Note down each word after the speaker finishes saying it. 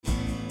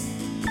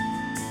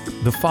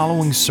The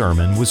following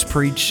sermon was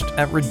preached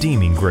at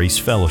Redeeming Grace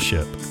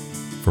Fellowship.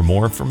 For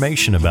more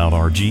information about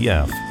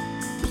RGF,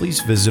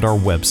 please visit our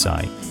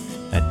website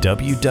at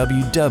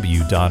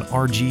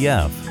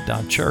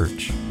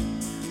www.rgf.church.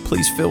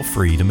 Please feel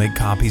free to make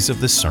copies of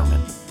this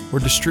sermon or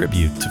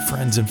distribute to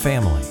friends and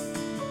family.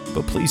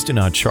 But please do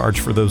not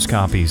charge for those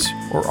copies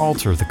or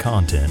alter the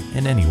content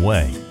in any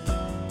way.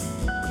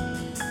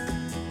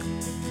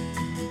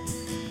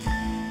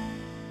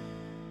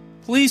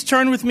 Please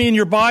turn with me in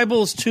your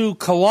Bibles to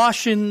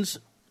Colossians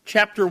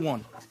chapter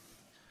 1.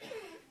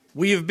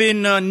 We have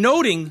been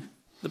noting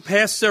the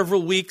past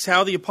several weeks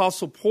how the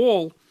Apostle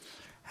Paul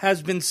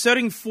has been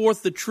setting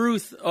forth the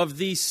truth of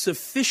the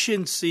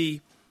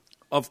sufficiency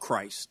of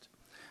Christ.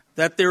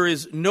 That there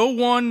is no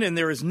one and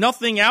there is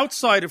nothing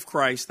outside of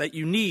Christ that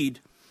you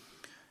need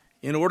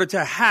in order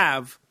to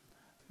have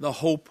the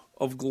hope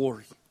of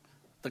glory,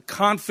 the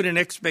confident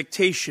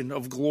expectation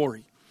of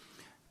glory.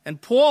 And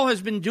Paul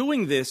has been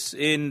doing this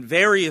in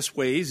various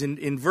ways.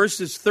 In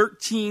verses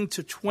 13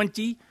 to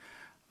 20,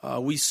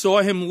 we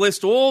saw him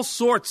list all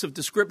sorts of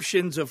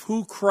descriptions of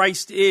who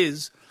Christ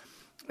is,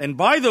 and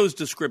by those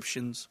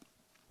descriptions,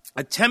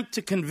 attempt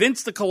to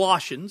convince the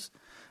Colossians,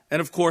 and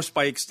of course,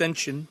 by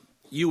extension,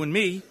 you and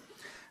me,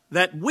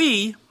 that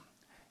we,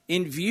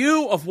 in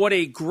view of what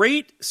a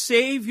great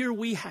Savior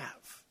we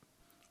have,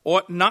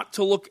 ought not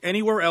to look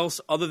anywhere else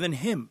other than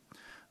him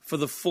for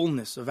the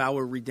fullness of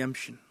our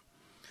redemption.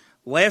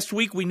 Last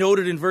week we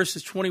noted in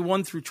verses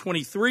 21 through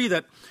 23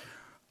 that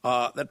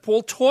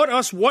Paul taught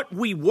us what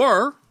we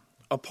were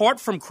apart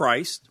from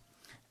Christ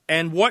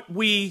and what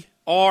we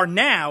are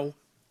now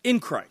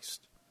in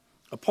Christ.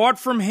 Apart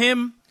from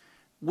him,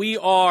 we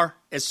are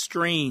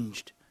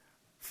estranged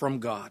from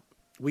God.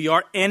 We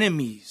are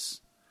enemies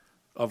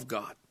of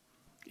God.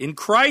 In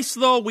Christ,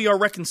 though, we are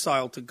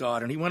reconciled to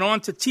God. And he went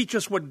on to teach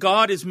us what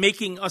God is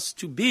making us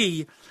to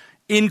be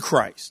in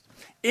Christ.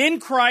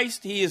 In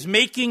Christ, he is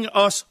making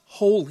us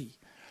holy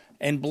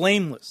and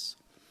blameless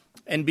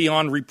and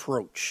beyond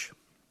reproach.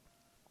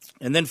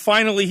 And then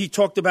finally, he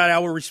talked about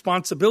our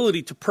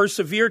responsibility to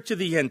persevere to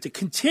the end, to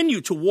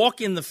continue to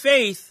walk in the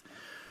faith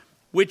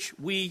which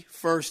we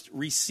first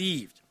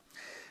received.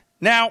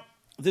 Now,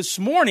 this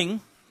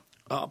morning,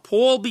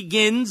 Paul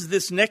begins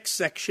this next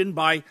section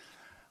by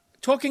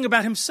talking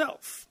about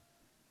himself.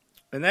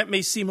 And that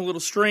may seem a little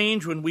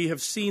strange when we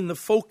have seen the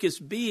focus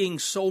being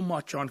so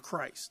much on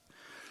Christ.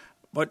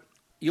 But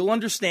you'll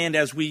understand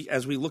as we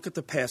look at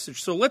the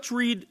passage. So let's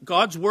read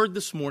God's word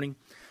this morning,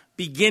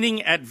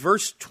 beginning at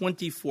verse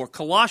 24.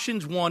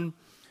 Colossians 1,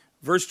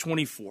 verse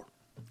 24.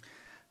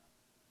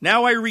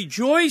 Now I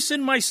rejoice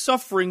in my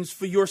sufferings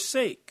for your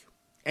sake,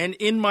 and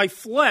in my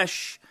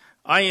flesh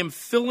I am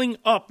filling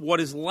up what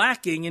is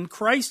lacking in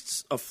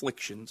Christ's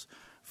afflictions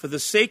for the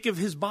sake of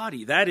his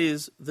body, that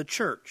is, the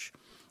church,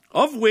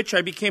 of which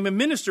I became a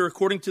minister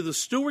according to the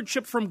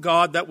stewardship from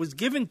God that was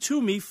given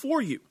to me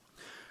for you,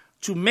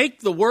 to make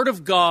the word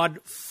of God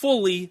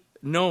fully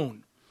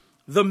known,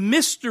 the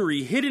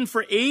mystery hidden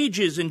for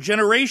ages and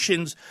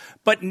generations,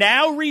 but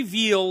now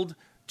revealed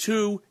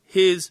to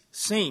his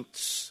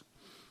saints.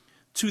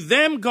 To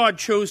them God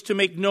chose to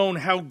make known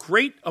how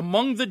great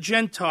among the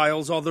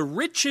Gentiles are the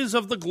riches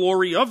of the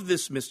glory of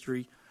this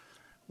mystery,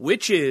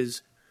 which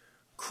is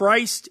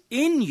Christ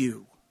in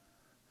you,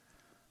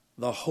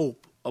 the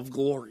hope of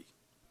glory.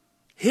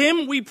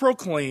 Him we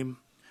proclaim,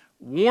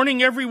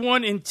 warning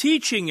everyone and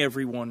teaching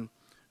everyone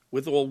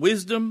with all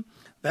wisdom,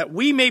 that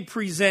we may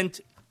present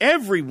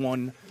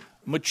everyone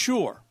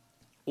mature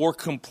or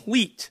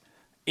complete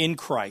in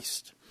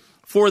Christ.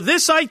 For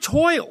this I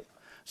toil,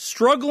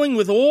 struggling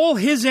with all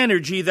his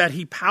energy that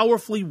he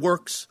powerfully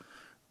works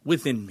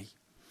within me.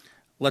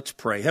 Let's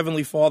pray.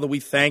 Heavenly Father, we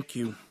thank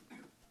you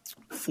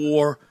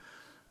for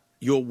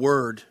your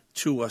word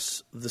to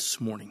us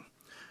this morning.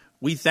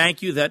 We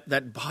thank you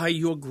that by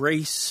your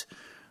grace,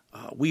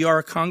 we are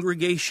a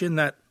congregation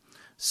that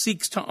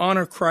seeks to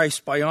honor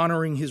Christ by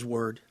honoring his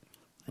word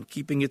and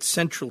keeping it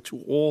central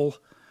to all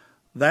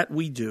that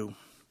we do.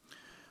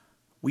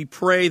 We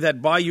pray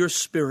that by your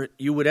Spirit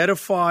you would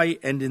edify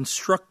and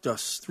instruct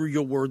us through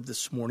your word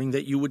this morning,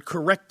 that you would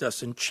correct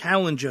us and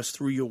challenge us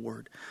through your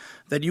word,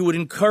 that you would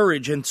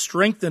encourage and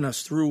strengthen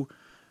us through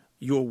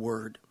your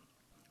word.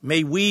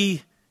 May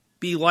we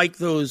be like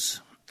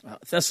those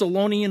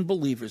Thessalonian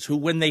believers who,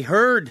 when they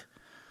heard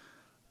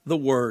the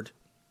word,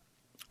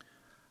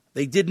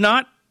 they did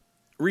not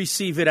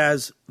receive it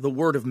as the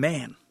word of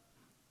man,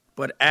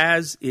 but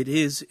as it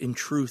is in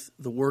truth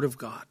the word of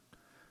God,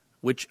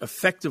 which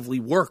effectively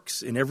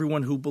works in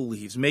everyone who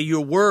believes. May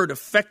your word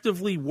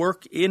effectively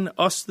work in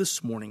us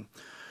this morning,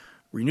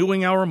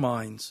 renewing our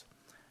minds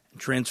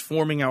and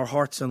transforming our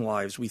hearts and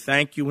lives. We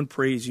thank you and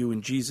praise you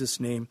in Jesus'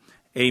 name.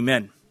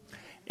 Amen.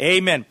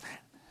 Amen.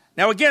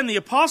 Now again, the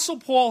Apostle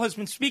Paul has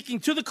been speaking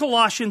to the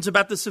Colossians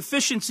about the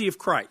sufficiency of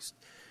Christ.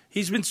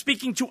 He's been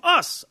speaking to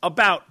us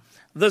about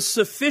the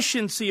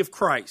sufficiency of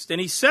Christ.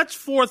 And he sets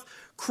forth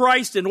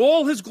Christ in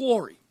all his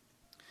glory.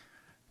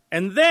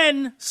 And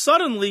then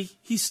suddenly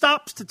he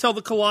stops to tell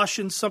the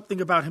Colossians something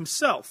about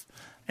himself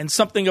and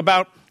something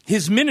about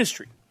his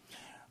ministry.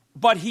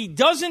 But he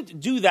doesn't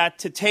do that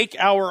to take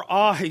our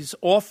eyes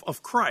off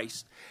of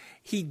Christ.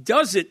 He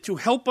does it to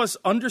help us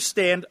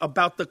understand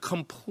about the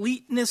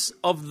completeness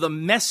of the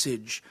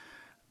message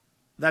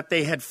that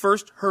they had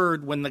first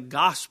heard when the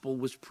gospel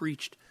was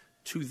preached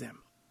to them.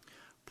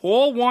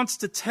 Paul wants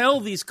to tell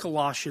these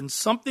Colossians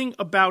something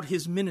about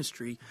his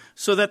ministry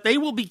so that they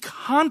will be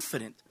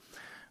confident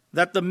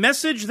that the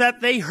message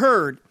that they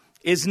heard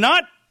is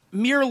not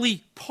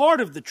merely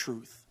part of the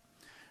truth,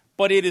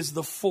 but it is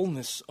the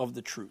fullness of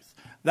the truth.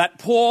 That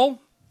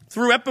Paul,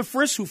 through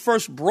Epaphras, who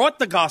first brought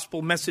the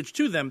gospel message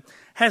to them,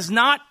 has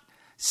not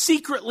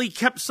secretly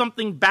kept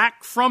something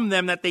back from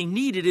them that they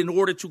needed in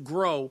order to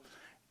grow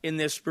in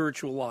their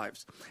spiritual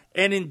lives.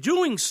 And in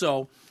doing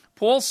so,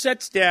 Paul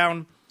sets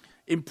down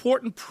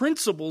important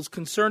principles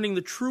concerning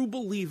the true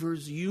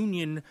believer's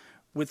union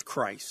with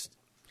Christ.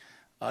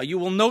 You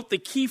will note the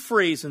key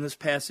phrase in this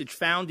passage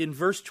found in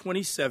verse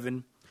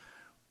 27,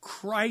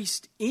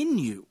 Christ in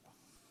you,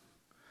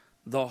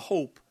 the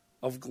hope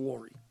of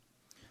glory.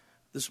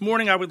 This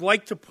morning I would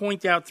like to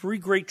point out three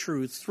great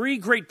truths, three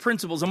great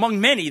principles among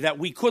many that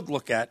we could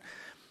look at,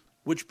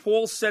 which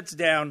Paul sets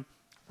down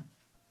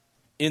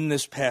in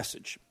this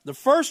passage. The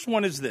first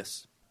one is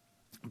this: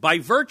 by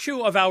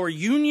virtue of our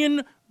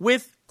union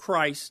with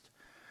Christ,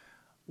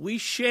 we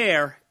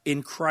share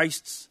in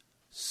Christ's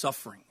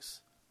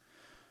sufferings.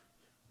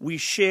 We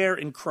share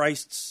in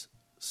Christ's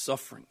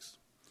sufferings.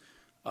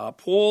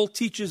 Paul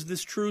teaches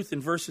this truth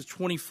in verses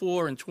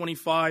 24 and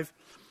 25,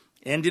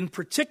 and in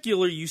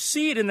particular, you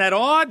see it in that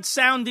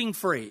odd-sounding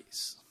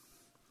phrase,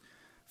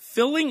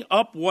 filling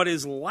up what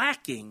is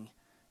lacking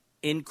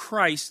in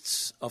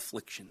Christ's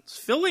afflictions.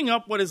 Filling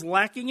up what is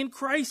lacking in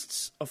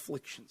Christ's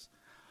afflictions.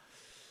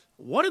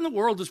 What in the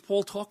world is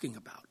Paul talking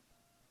about?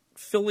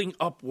 Filling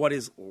up what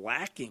is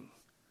lacking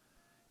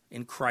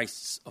in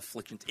Christ's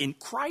afflictions. In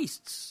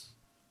Christ's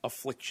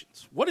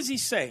afflictions. What is he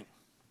saying?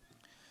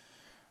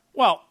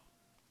 Well,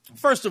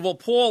 first of all,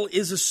 Paul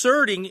is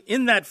asserting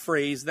in that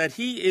phrase that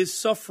he is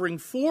suffering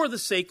for the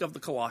sake of the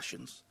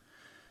Colossians,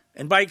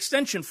 and by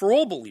extension for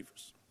all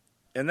believers,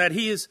 and that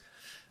he is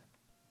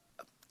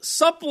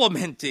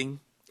supplementing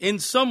in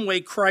some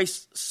way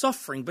Christ's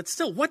suffering. But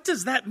still, what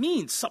does that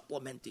mean,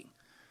 supplementing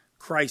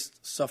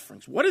Christ's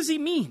sufferings? What does he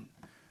mean?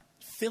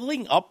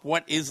 Filling up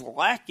what is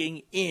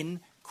lacking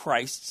in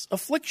Christ's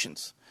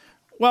afflictions.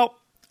 Well,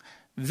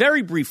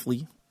 very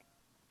briefly,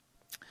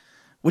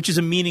 which is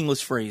a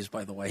meaningless phrase,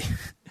 by the way,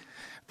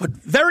 but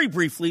very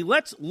briefly,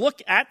 let's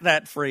look at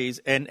that phrase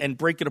and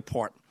break it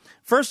apart.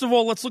 First of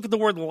all, let's look at the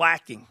word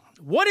lacking.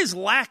 What is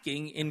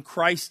lacking in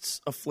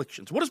Christ's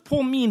afflictions? What does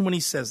Paul mean when he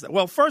says that?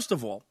 Well, first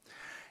of all,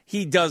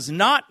 he does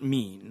not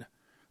mean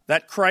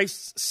that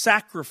Christ's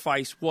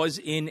sacrifice was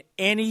in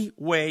any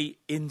way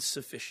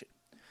insufficient.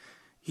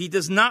 He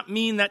does not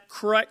mean that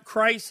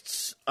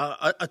Christ's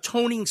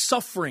atoning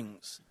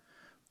sufferings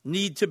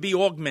need to be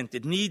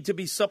augmented, need to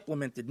be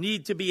supplemented,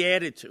 need to be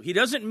added to. He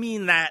doesn't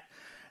mean that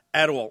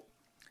at all.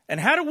 And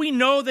how do we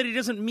know that he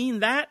doesn't mean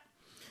that?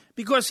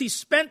 Because he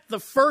spent the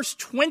first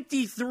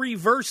 23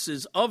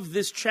 verses of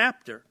this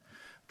chapter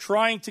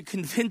trying to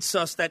convince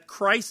us that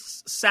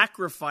Christ's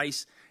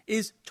sacrifice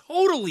is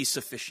totally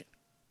sufficient,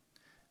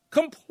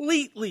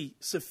 completely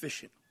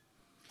sufficient.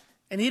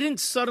 And he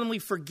didn't suddenly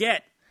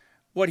forget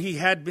what he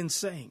had been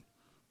saying.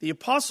 The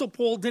Apostle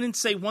Paul didn't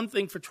say one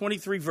thing for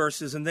 23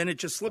 verses and then it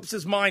just slips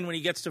his mind when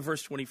he gets to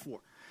verse 24.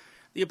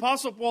 The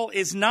Apostle Paul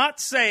is not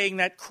saying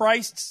that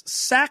Christ's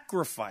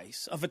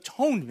sacrifice of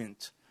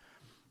atonement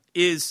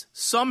is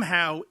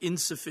somehow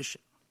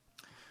insufficient.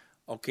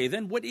 Okay,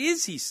 then what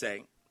is he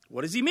saying?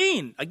 What does he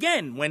mean?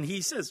 Again, when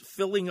he says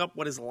filling up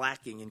what is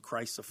lacking in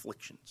Christ's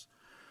afflictions.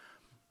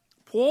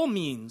 Paul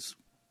means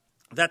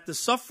that the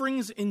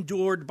sufferings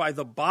endured by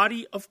the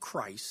body of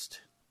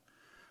Christ,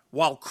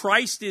 while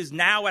Christ is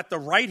now at the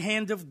right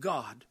hand of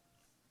God.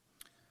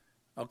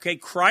 Okay,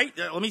 Christ,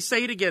 let me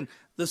say it again.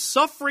 The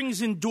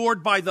sufferings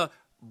endured by the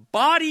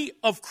body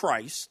of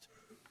Christ,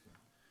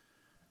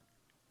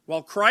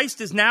 while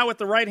Christ is now at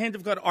the right hand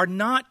of God, are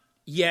not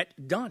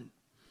yet done.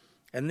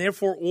 And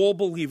therefore, all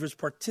believers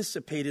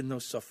participate in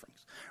those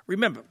sufferings.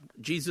 Remember,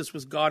 Jesus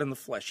was God in the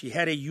flesh. He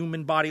had a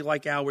human body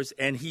like ours,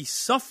 and he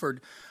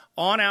suffered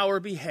on our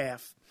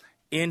behalf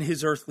in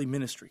his earthly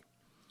ministry.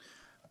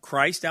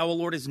 Christ, our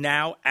Lord, is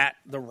now at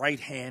the right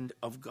hand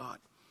of God.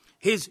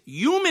 His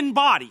human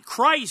body,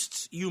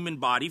 Christ's human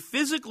body,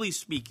 physically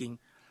speaking,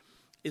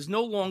 is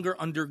no longer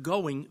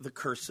undergoing the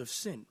curse of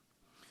sin.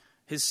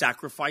 His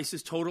sacrifice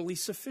is totally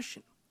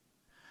sufficient.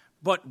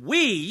 But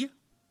we,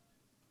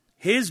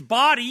 his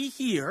body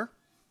here,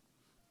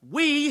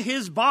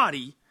 his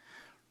body,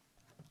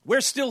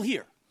 we're still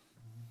here.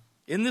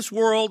 In this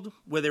world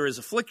where there is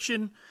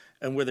affliction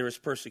and where there is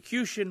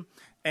persecution,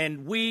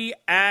 and we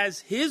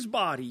as his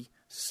body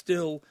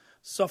still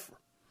suffer.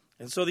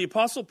 And so the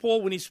Apostle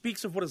Paul, when he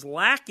speaks of what is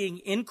lacking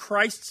in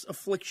Christ's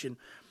affliction,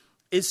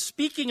 is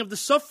speaking of the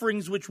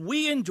sufferings which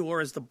we endure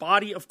as the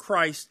body of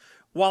Christ,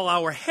 while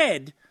our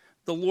head,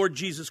 the Lord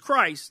Jesus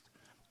Christ,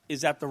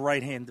 is at the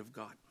right hand of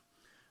God.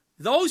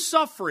 those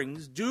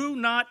sufferings do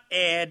not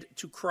add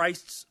to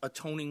Christ's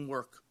atoning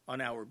work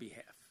on our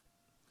behalf.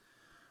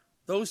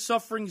 Those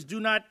sufferings do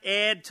not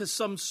add to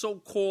some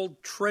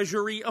so-called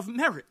treasury of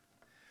merit.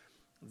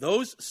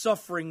 Those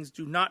sufferings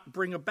do not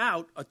bring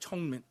about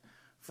atonement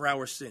for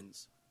our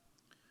sins.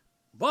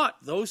 But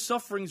those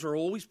sufferings are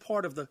always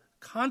part of the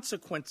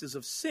consequences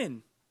of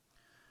sin,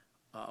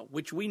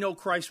 which we know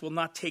Christ will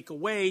not take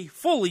away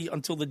fully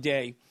until the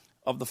day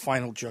of the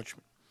final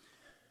judgment.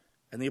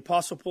 And the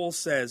Apostle Paul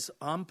says,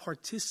 I'm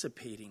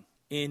participating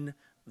in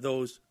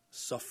those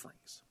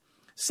sufferings.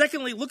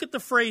 Secondly, look at the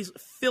phrase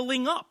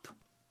filling up.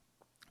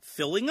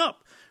 Filling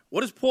up.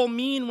 What does Paul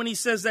mean when he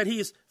says that he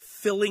is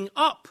filling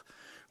up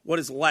what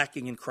is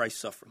lacking in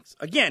Christ's sufferings?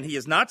 Again, he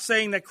is not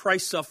saying that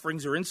Christ's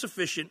sufferings are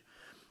insufficient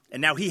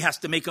and now he has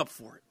to make up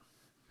for it.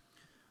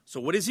 So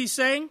what is he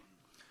saying?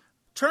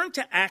 Turn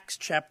to Acts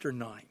chapter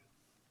 9.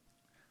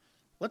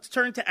 Let's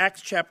turn to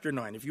Acts chapter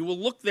 9. If you will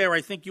look there,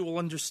 I think you will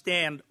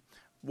understand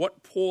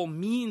what Paul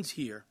means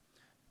here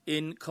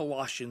in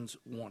Colossians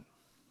 1.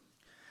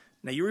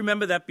 Now you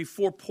remember that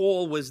before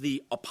Paul was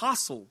the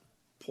Apostle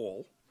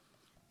Paul,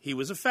 he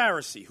was a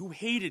Pharisee who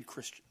hated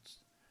Christians,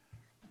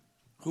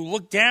 who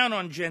looked down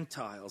on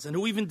Gentiles, and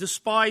who even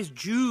despised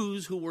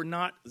Jews who were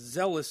not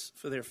zealous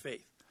for their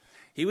faith.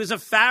 He was a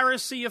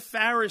Pharisee of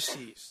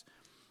Pharisees.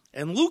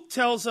 And Luke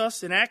tells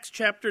us in Acts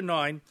chapter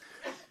 9,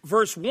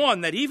 verse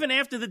 1, that even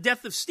after the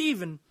death of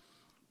Stephen,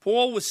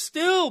 Paul was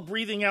still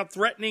breathing out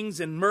threatenings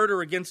and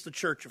murder against the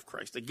church of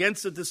Christ,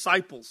 against the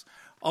disciples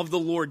of the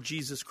Lord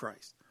Jesus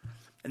Christ.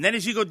 And then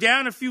as you go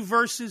down a few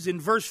verses,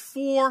 in verse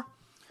 4,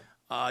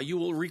 you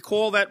will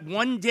recall that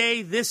one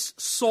day this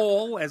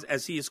Saul,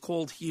 as he is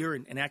called here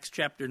in Acts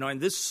chapter 9,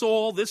 this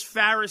Saul, this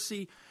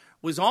Pharisee,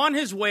 was on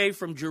his way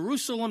from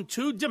Jerusalem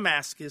to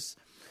Damascus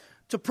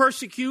to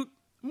persecute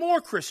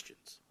more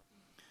Christians.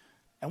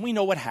 And we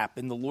know what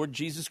happened. The Lord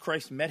Jesus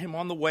Christ met him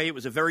on the way. It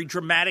was a very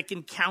dramatic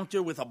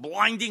encounter with a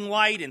blinding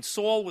light, and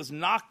Saul was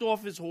knocked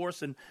off his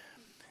horse.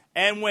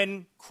 And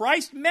when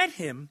Christ met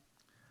him,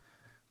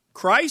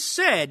 Christ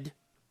said,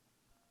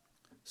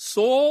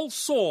 Saul,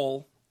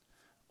 Saul,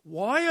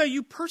 why are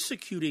you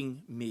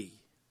persecuting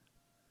me?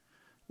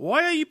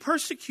 Why are you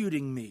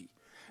persecuting me?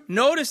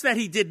 Notice that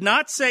he did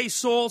not say,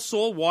 Saul,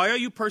 Saul, why are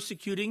you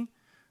persecuting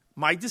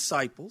my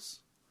disciples?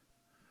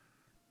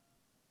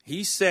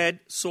 He said,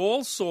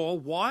 Saul, Saul,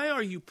 why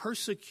are you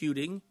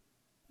persecuting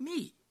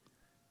me?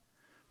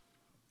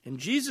 And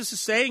Jesus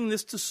is saying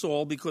this to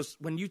Saul because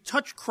when you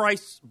touch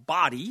Christ's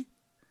body,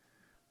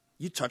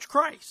 you touch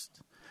Christ.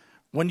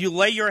 When you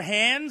lay your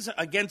hands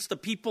against the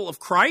people of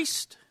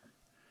Christ,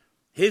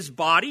 his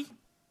body,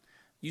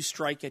 you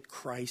strike at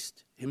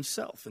Christ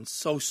himself. And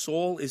so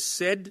Saul is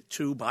said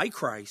to by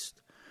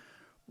Christ,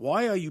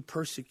 why are you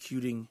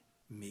persecuting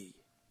me?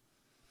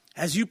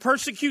 As you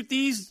persecute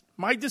these,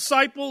 my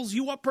disciples,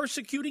 you are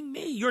persecuting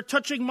me. You're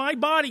touching my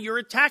body. You're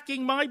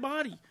attacking my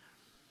body.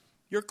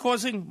 You're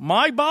causing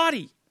my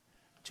body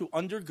to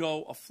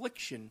undergo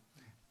affliction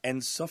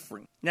and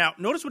suffering. Now,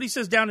 notice what he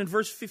says down in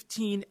verse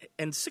 15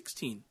 and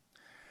 16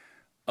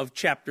 of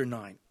chapter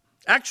 9.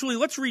 Actually,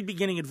 let's read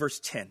beginning at verse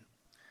 10.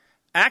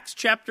 Acts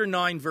chapter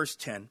 9, verse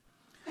 10.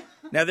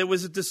 Now there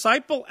was a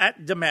disciple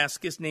at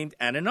Damascus named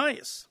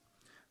Ananias.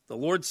 The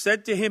Lord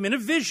said to him in a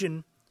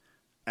vision,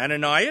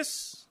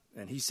 Ananias,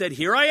 and he said,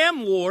 Here I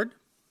am, Lord.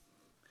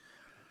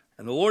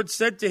 And the Lord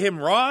said to him,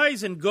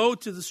 Rise and go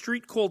to the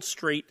street called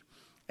Straight,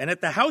 and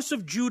at the house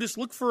of Judas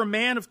look for a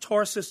man of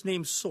Tarsus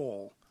named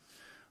Saul,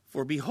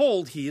 for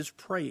behold, he is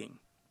praying.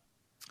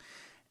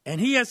 And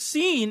he has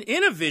seen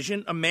in a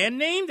vision a man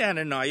named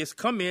Ananias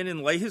come in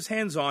and lay his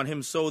hands on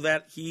him so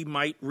that he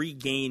might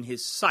regain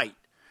his sight.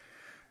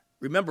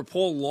 Remember,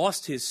 Paul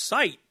lost his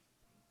sight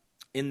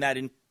in that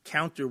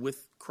encounter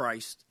with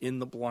Christ in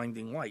the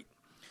blinding light.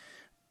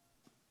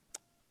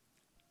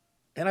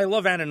 And I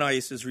love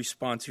Ananias'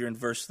 response here in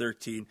verse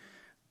 13.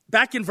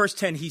 Back in verse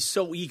 10, he's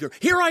so eager.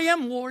 Here I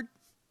am, Lord.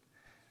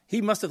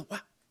 He must have, wow,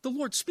 the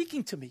Lord's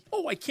speaking to me.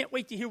 Oh, I can't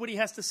wait to hear what he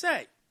has to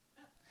say.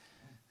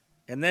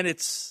 And then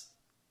it's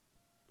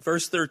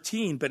verse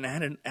 13, but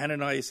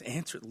Ananias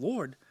answered,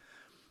 Lord,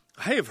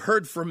 I have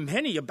heard from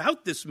many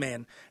about this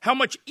man, how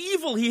much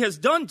evil he has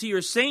done to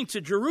your saints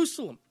at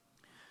Jerusalem.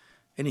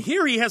 And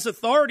here he has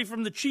authority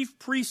from the chief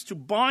priests to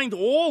bind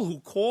all who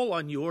call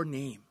on your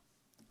name.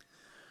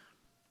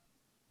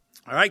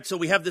 All right, so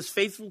we have this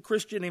faithful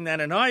Christian named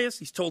Ananias.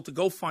 He's told to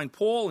go find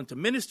Paul and to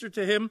minister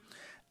to him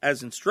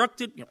as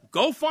instructed.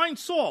 Go find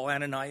Saul,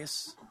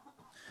 Ananias.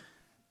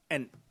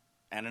 And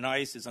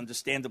Ananias is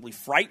understandably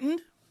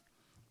frightened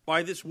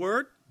by this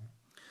word.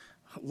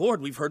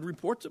 Lord, we've heard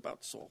reports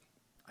about Saul.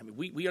 I mean,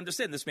 we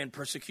understand this man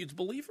persecutes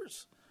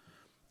believers.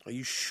 Are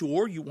you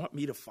sure you want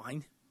me to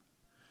find him?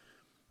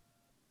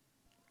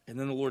 And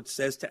then the Lord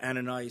says to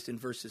Ananias in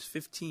verses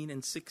 15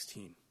 and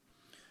 16,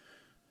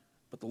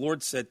 But the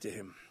Lord said to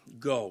him,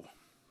 Go,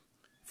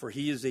 for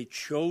he is a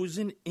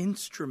chosen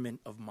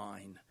instrument of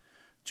mine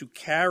to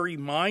carry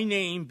my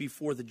name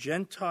before the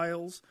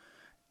Gentiles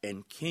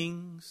and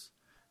kings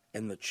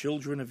and the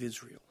children of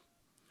Israel.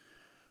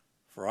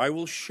 For I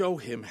will show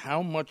him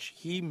how much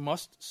he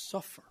must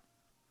suffer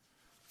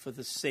for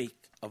the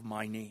sake of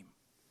my name.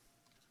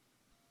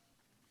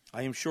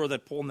 I am sure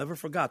that Paul never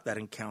forgot that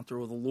encounter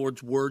or the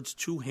Lord's words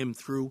to him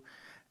through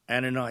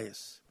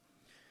Ananias.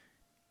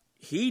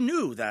 He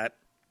knew that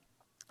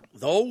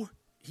though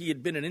he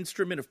had been an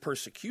instrument of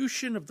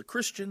persecution of the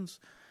Christians,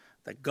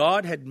 that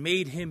God had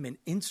made him an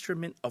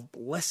instrument of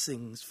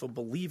blessings for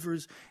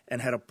believers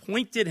and had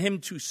appointed him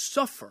to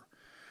suffer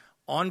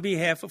on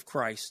behalf of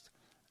Christ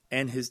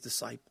and his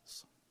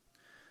disciples.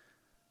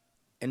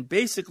 And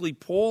basically,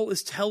 Paul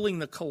is telling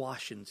the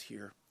Colossians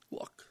here,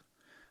 look,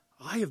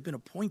 I have been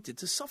appointed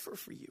to suffer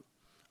for you.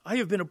 I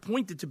have been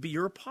appointed to be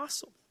your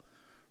apostle.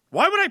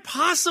 Why would I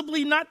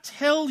possibly not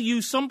tell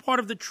you some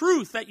part of the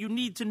truth that you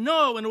need to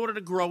know in order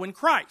to grow in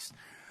Christ?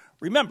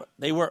 Remember,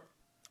 they were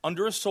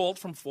under assault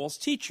from false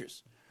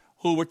teachers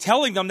who were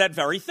telling them that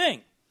very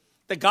thing.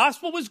 The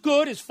gospel was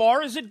good as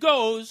far as it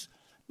goes,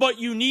 but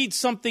you need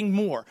something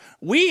more.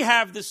 We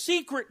have the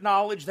secret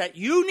knowledge that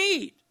you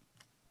need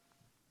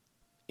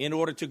in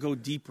order to go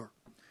deeper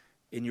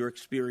in your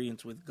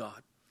experience with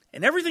God.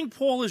 And everything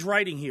Paul is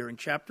writing here in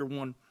chapter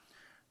 1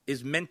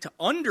 is meant to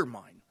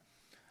undermine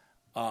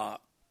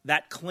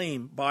that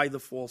claim by the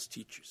false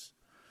teachers.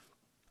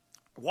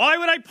 Why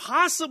would I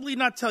possibly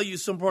not tell you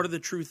some part of the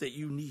truth that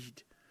you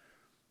need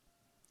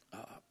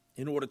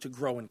in order to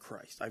grow in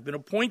Christ? I've been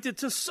appointed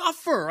to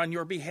suffer on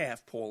your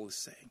behalf, Paul is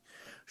saying.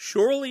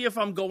 Surely if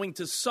I'm going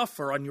to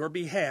suffer on your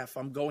behalf,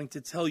 I'm going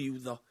to tell you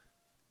the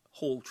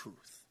whole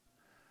truth.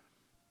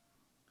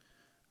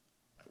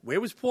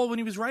 Where was Paul when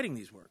he was writing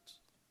these words?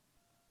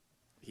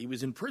 He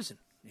was in prison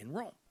in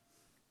Rome.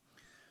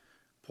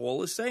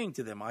 Paul is saying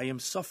to them, I am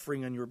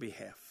suffering on your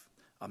behalf.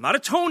 I'm not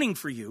atoning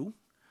for you.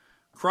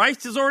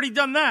 Christ has already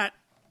done that.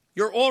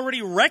 You're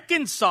already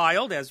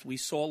reconciled, as we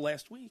saw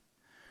last week.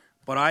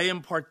 But I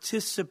am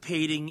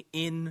participating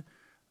in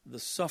the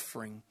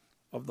suffering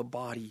of the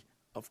body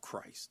of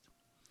Christ.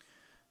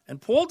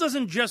 And Paul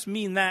doesn't just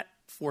mean that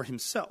for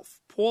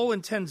himself. Paul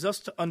intends us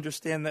to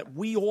understand that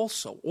we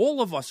also,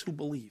 all of us who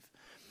believe,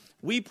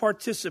 we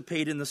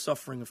participate in the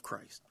suffering of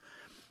Christ.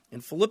 In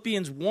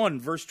Philippians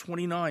 1, verses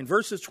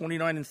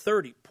 29 and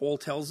 30, Paul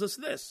tells us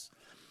this,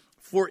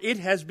 for it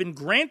has been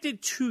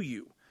granted to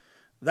you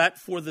that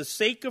for the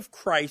sake of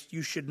Christ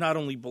you should not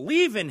only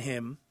believe in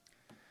him,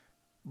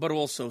 but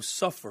also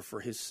suffer for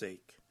his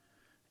sake,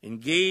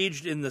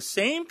 engaged in the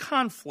same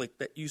conflict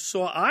that you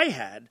saw I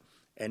had,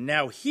 and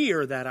now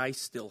hear that I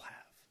still have.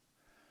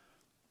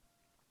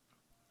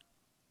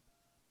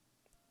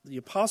 The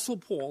Apostle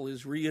Paul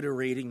is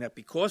reiterating that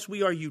because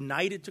we are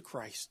united to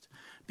Christ,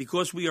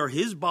 because we are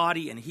his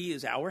body and he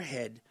is our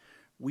head,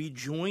 we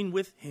join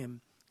with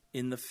him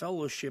in the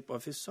fellowship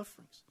of his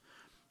sufferings.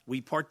 We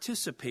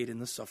participate in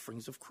the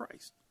sufferings of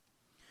Christ.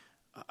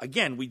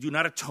 Again, we do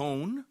not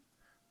atone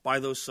by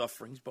those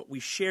sufferings, but we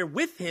share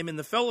with him in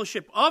the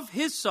fellowship of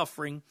his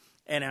suffering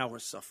and our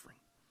suffering.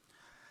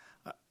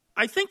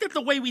 I think that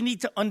the way we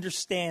need to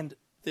understand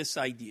this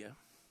idea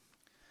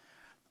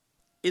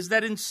is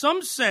that in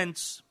some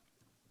sense,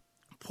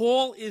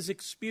 Paul is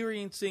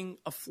experiencing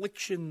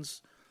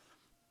afflictions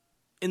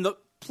in the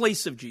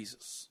place of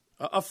Jesus.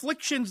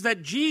 Afflictions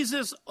that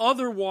Jesus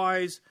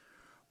otherwise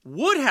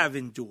would have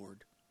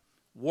endured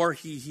were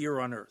he here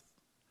on earth.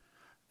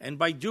 And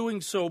by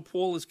doing so,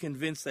 Paul is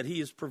convinced that he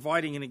is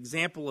providing an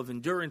example of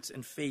endurance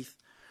and faith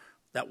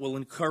that will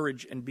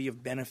encourage and be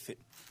of benefit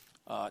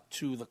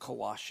to the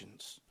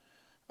Colossians.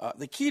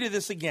 The key to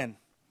this, again,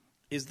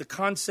 is the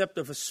concept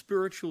of a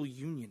spiritual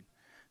union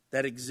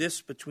that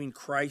exists between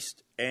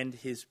Christ and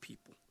his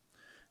people.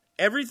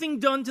 Everything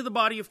done to the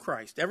body of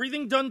Christ,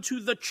 everything done to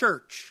the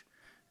church,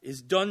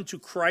 is done to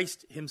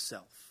Christ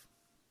himself.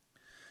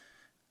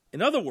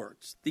 In other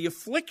words, the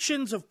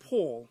afflictions of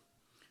Paul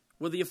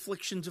were the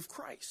afflictions of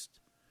Christ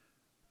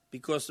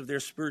because of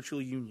their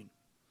spiritual union.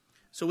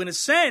 So in a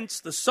sense,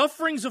 the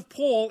sufferings of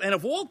Paul and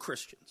of all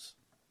Christians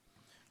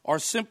are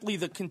simply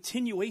the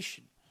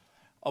continuation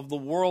of the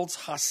world's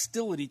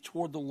hostility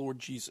toward the Lord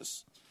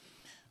Jesus.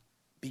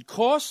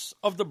 Because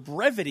of the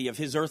brevity of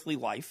his earthly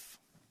life,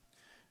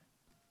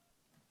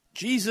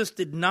 Jesus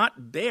did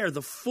not bear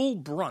the full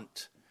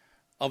brunt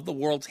of the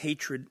world's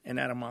hatred and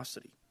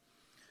animosity.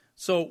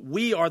 So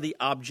we are the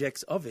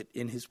objects of it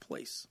in his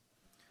place.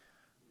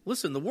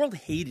 Listen, the world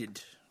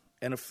hated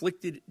and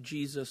afflicted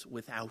Jesus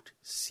without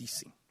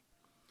ceasing.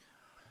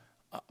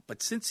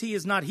 But since he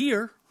is not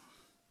here,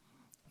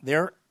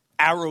 their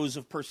arrows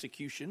of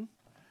persecution,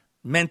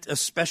 meant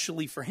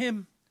especially for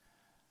him,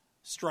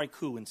 strike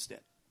who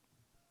instead?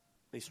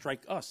 They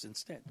strike us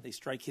instead. They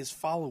strike his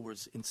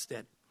followers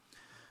instead.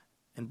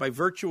 And by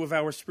virtue of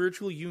our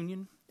spiritual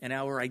union and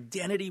our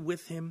identity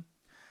with him,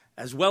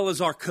 as well as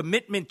our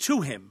commitment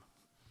to him,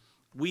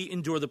 we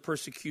endure the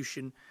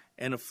persecution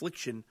and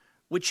affliction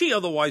which he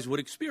otherwise would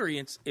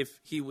experience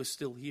if he was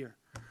still here,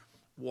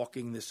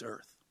 walking this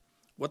earth.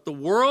 What the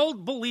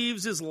world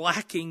believes is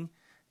lacking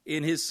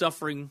in his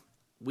suffering,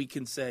 we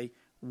can say,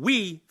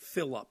 we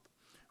fill up.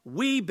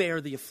 We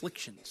bear the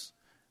afflictions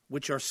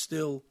which are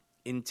still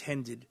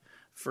intended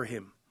for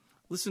him.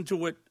 Listen to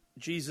what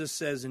Jesus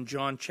says in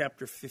John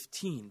chapter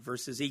 15,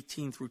 verses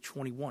 18 through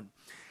 21.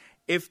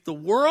 If the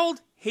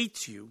world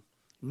hates you,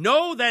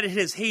 know that it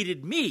has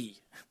hated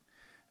me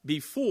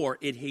before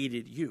it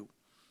hated you.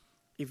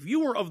 If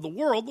you were of the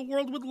world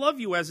would love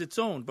you as its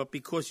own. But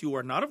because you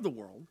are not of the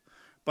world,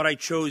 but I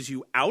chose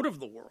you out of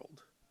the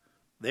world,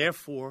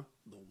 therefore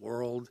the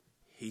world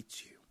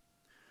hates you.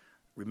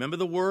 Remember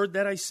the word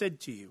that I said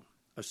to you,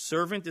 a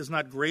servant is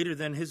not greater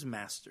than his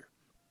master.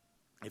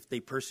 If they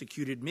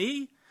persecuted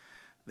me,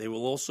 they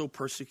will also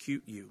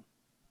persecute you.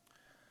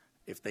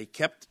 If they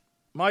kept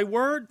my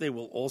word, they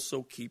will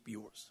also keep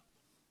yours.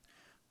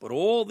 But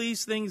all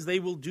these things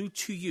they will do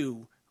to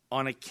you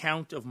on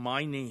account of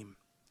my name,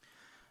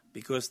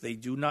 because they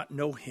do not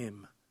know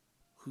him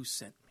who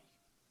sent me.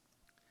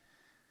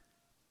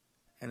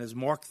 And as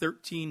Mark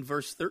 13,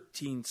 verse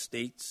 13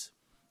 states,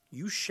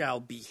 you shall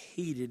be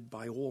hated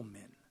by all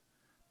men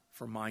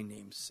for my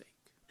name's sake.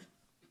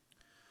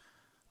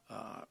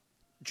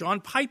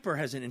 John Piper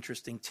has an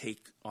interesting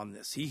take on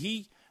this.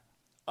 He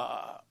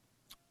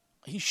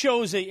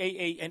shows an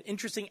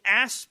interesting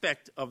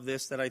aspect of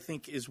this that I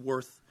think is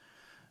worth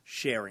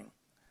sharing.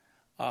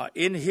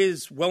 In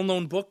his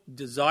well-known book,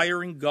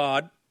 Desiring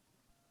God,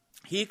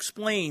 he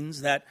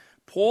explains that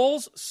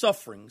Paul's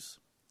sufferings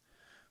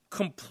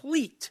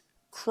complete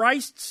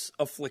Christ's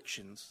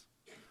afflictions,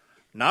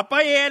 not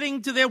by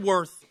adding to their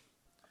worth,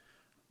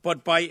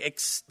 but by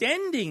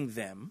extending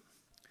them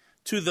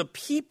to the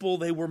people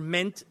they were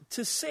meant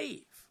to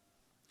save.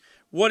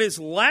 What is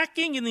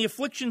lacking in the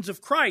afflictions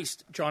of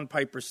Christ, John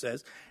Piper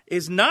says,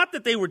 is not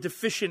that they were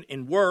deficient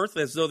in worth,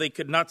 as though they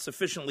could not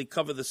sufficiently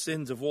cover the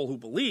sins of all who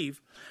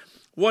believe.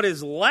 What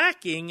is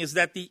lacking is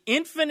that the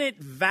infinite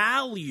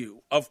value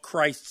of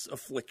Christ's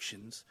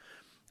afflictions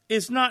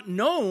is not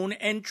known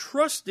and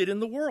trusted in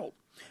the world.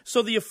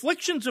 So the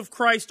afflictions of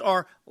Christ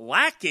are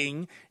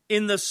lacking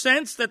in the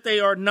sense that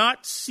they are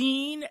not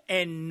seen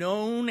and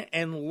known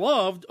and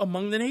loved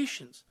among the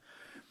nations.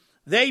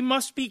 They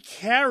must be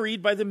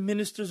carried by the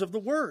ministers of the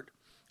word.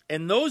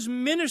 And those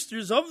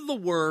ministers of the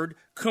word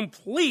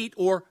complete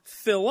or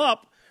fill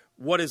up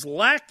what is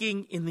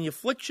lacking in the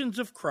afflictions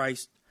of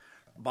Christ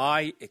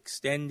by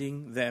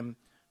extending them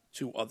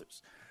to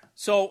others.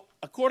 So,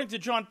 according to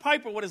John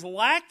Piper, what is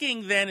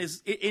lacking then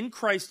is in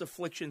Christ's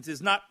afflictions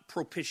is not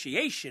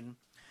propitiation,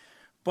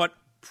 but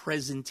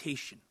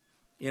presentation.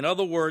 In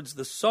other words,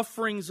 the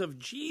sufferings of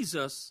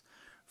Jesus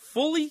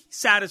fully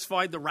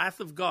satisfied the wrath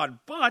of God,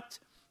 but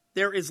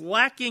there is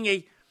lacking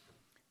a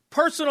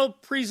personal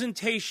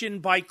presentation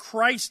by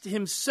Christ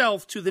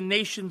himself to the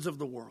nations of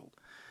the world.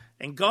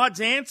 And God's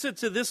answer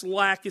to this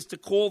lack is to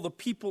call the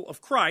people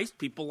of Christ,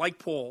 people like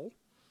Paul,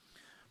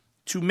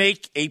 to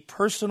make a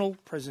personal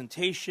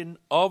presentation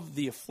of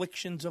the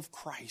afflictions of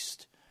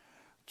Christ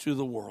to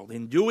the world.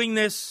 In doing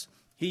this,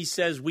 he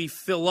says we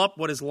fill up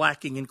what is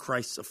lacking in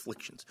Christ's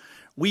afflictions.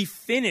 We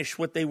finish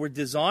what they were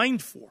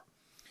designed for,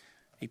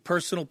 a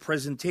personal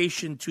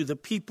presentation to the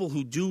people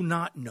who do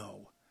not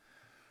know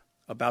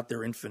about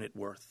their infinite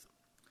worth.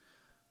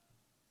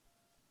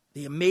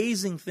 The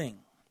amazing thing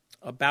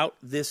about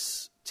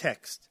this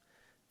text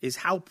is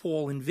how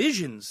Paul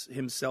envisions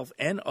himself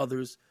and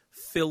others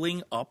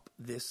filling up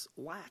this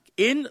lack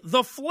in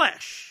the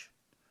flesh,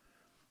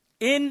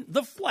 in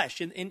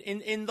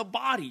the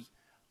body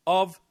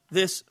of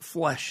this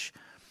flesh.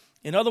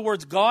 In other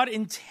words, God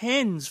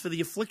intends for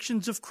the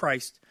afflictions of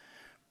Christ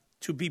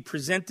to be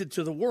presented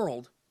to the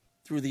world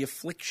through the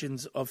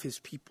afflictions of his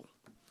people.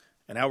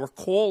 And our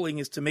calling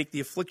is to make the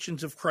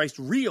afflictions of Christ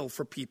real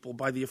for people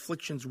by the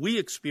afflictions we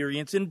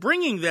experience in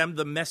bringing them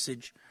the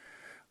message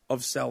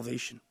of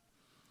salvation.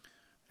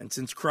 And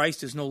since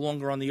Christ is no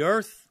longer on the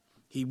earth,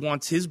 he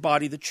wants his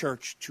body, the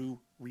church, to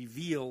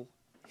reveal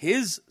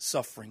his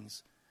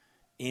sufferings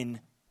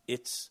in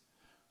its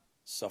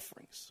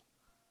sufferings.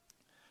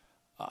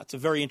 It's a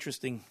very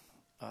interesting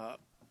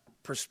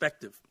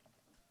perspective,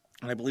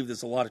 and I believe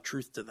there's a lot of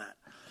truth to that.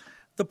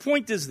 The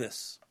point is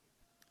this: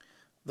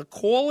 the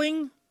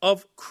calling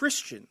of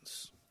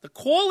Christians,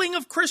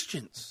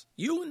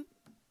 you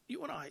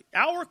and I,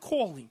 our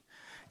calling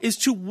is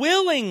to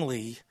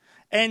willingly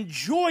and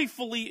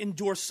joyfully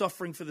endure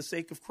suffering for the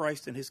sake of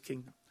Christ and his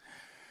kingdom,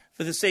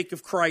 for the sake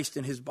of Christ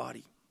and his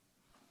body.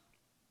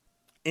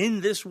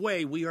 In this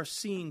way, we are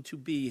seen to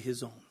be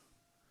his own.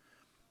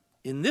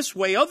 In this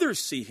way, others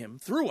see him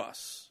through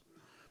us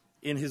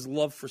in his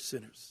love for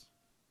sinners.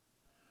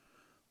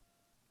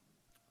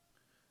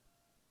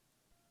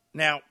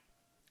 Now,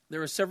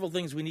 there are several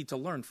things we need to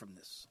learn from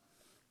this.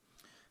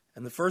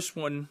 And the first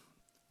one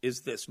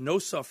is this: no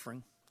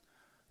suffering,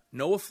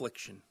 no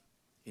affliction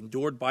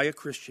endured by a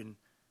Christian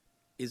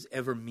is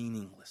ever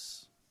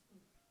meaningless.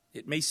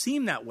 It may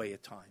seem that way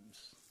at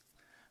times,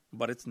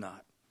 but it's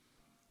not.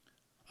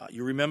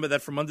 You remember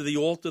that from under the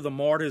altar, the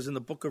martyrs in the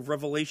book of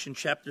Revelation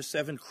chapter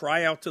 7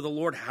 cry out to the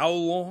Lord, "How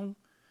long?"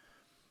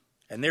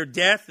 And their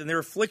death and their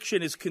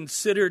affliction is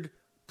considered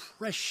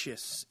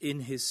precious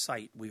in his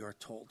sight, we are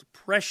told.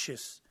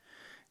 Precious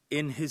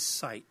in his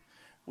sight.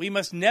 We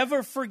must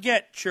never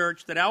forget,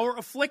 church, that our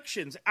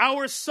afflictions,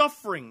 our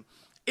suffering,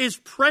 is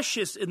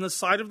precious in the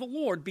sight of the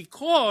Lord,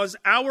 because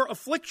our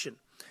affliction,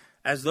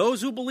 as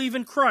those who believe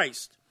in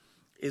Christ,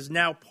 is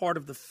now part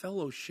of the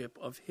fellowship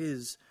of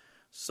his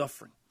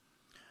suffering.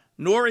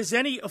 Nor is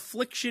any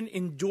affliction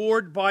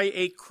endured by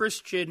a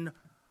Christian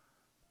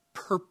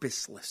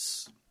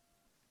purposeless.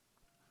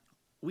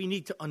 We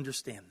need to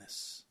understand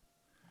this.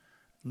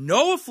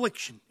 No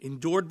affliction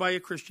endured by a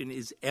Christian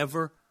is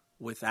ever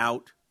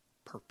without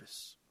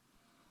purpose.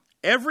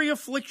 Every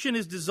affliction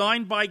is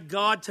designed by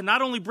God to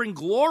not only bring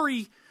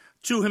glory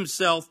to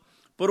himself,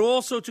 but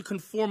also to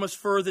conform us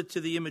further to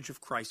the image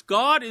of Christ.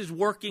 God is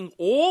working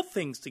all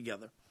things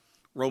together.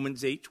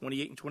 Romans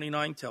 8:28 and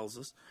 29 tells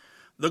us,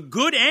 the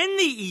good and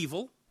the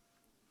evil,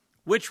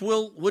 which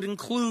would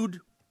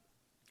include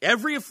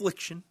every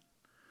affliction,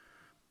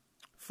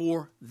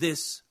 for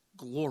this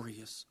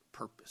glorious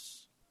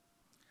purpose.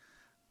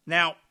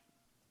 Now,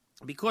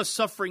 because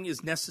suffering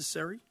is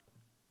necessary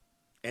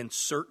and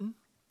certain,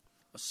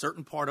 a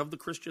certain part of the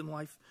Christian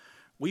life,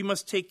 we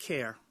must take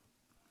care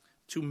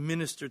to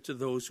minister to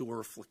those who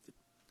are afflicted,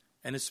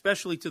 and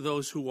especially to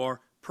those who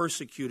are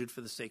persecuted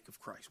for the sake of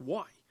Christ.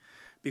 Why?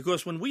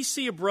 Because when we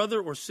see a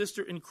brother or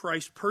sister in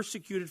Christ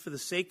persecuted for the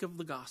sake of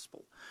the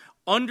gospel,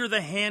 under the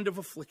hand of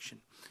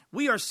affliction,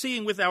 we are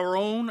seeing with our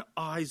own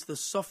eyes the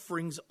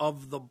sufferings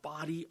of the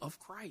body of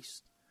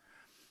Christ.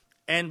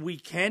 And we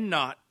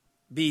cannot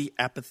be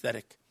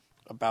apathetic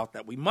about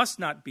that. We must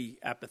not be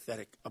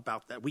apathetic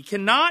about that. We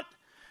cannot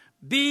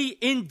be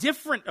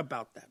indifferent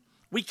about that.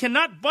 We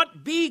cannot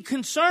but be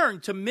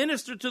concerned to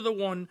minister to the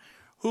one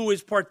who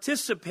is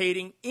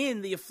participating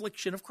in the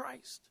affliction of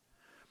Christ.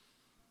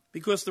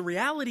 Because the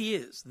reality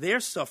is, their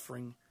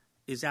suffering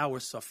is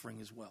our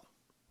suffering as well.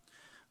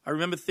 I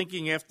remember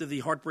thinking after the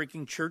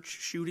heartbreaking church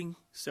shooting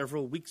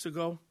several weeks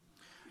ago,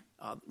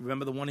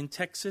 remember the one in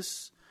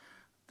Texas,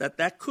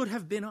 that could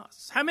have been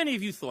us. How many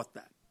of you thought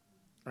that?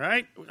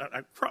 Right?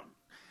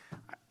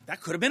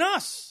 That could have been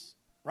us,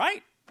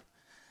 right?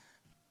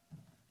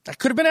 That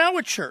could have been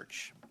our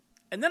church.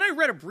 And then I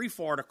read a brief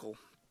article.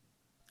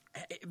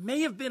 It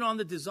may have been on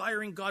the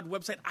Desiring God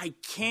website. I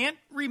can't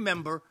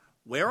remember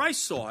where I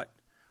saw it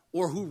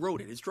or who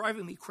wrote it. It's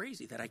driving me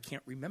crazy that I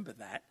can't remember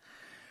that.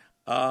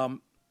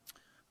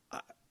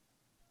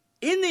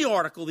 In the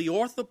article, the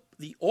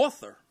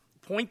author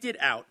pointed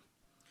out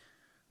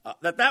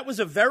that was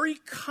a very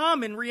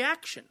common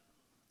reaction.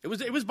 It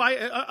was by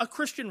a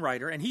Christian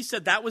writer, and he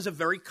said that was a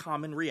very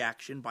common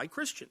reaction by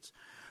Christians.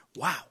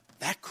 Wow,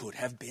 that could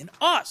have been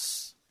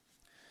us.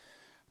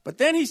 But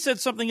then he said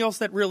something else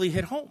that really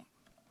hit home.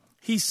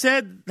 He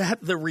said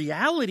that the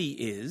reality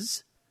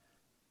is,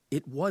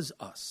 it was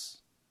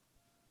us.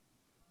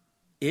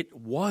 It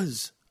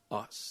was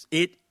us.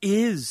 It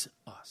is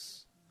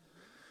us.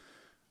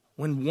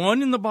 When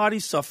one in the body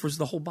suffers,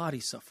 the whole body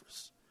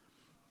suffers.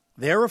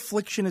 Their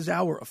affliction is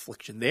our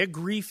affliction. Their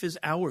grief is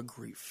our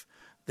grief.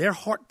 Their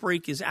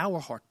heartbreak is our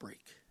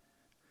heartbreak.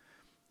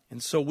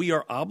 And so we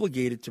are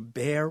obligated to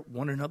bear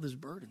one another's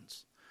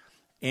burdens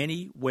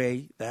any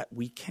way that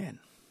we can.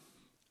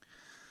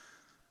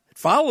 It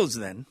follows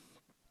then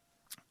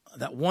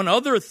that one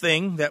other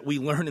thing that we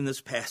learn in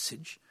this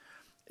passage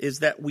is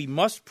that we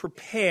must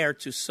prepare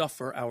to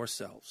suffer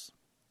ourselves.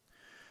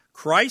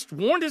 Christ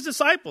warned his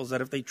disciples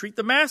that if they treat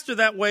the master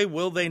that way,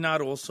 will they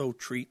not also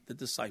treat the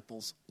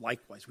disciples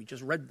likewise? We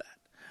just read that.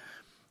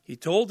 He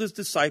told his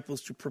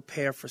disciples to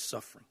prepare for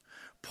suffering.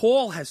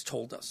 Paul has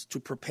told us to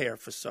prepare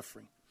for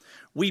suffering.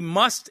 We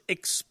must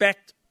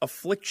expect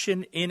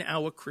affliction in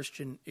our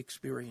Christian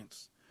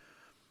experience.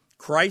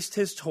 Christ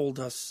has told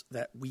us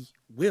that we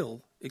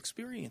will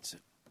experience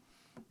it.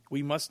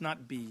 We must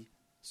not be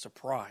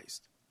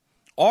surprised.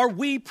 Are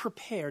we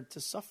prepared to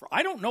suffer?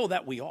 I don't know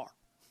that we are.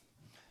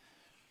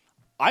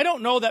 I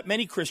don't know that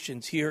many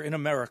Christians here in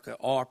America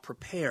are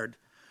prepared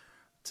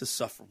to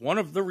suffer. One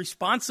of the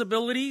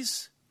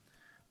responsibilities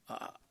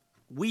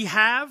we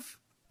have,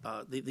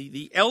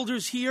 the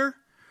elders here,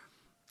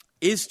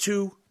 is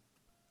to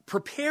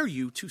prepare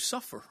you to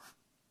suffer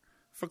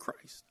for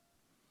Christ.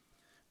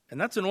 And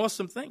that's an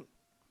awesome thing.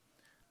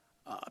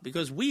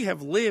 Because we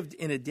have lived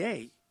in a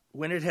day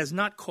when it has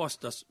not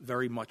cost us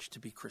very much to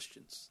be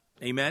Christians.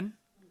 Amen?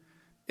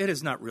 It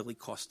has not really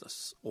cost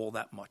us all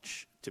that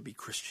much to be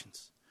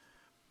Christians.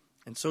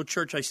 And so,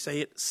 church, I say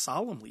it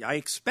solemnly. I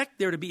expect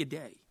there to be a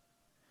day.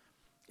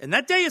 And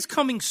that day is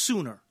coming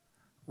sooner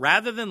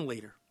rather than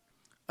later.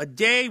 A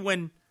day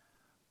when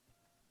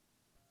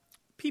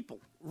people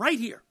right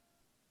here,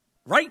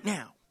 right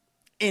now,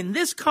 in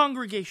this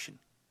congregation,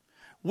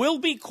 will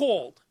be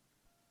called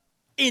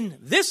in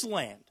this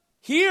land,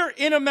 here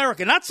in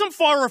America, not some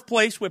far-off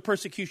place where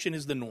persecution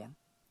is the norm,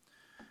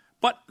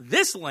 but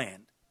this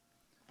land,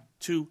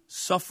 to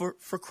suffer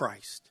for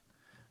Christ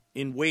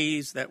in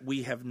ways that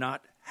we have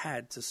not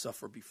had to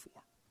suffer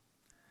before.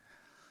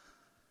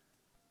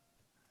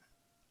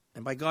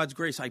 And by God's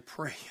grace, I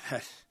pray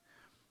that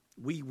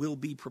we will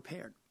be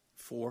prepared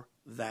for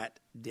that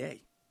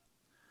day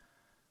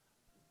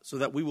so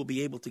that we will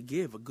be able to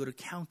give a good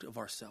account of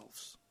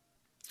ourselves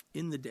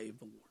in the day of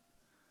the Lord.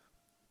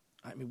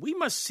 I mean, we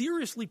must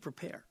seriously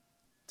prepare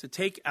to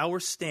take our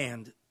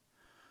stand,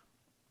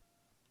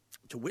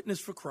 to witness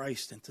for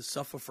Christ and to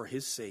suffer for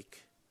his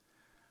sake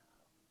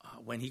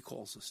when he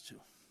calls us to.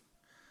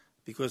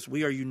 Because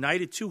we are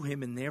united to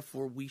him and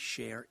therefore we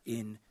share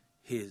in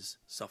his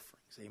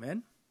sufferings.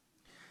 Amen?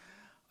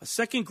 A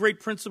second great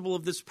principle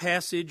of this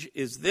passage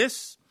is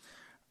this: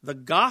 the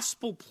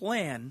gospel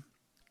plan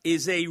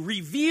is a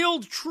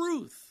revealed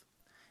truth.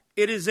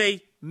 It is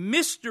a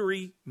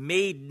mystery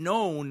made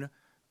known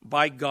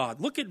by God.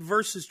 Look at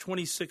verses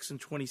 26 and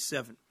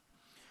 27,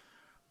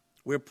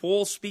 where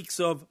Paul speaks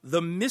of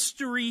the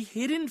mystery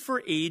hidden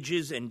for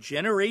ages and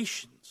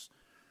generations,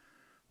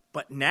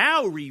 but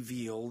now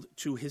revealed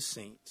to his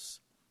saints.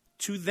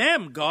 To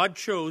them God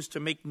chose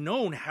to make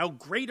known how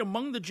great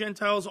among the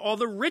Gentiles are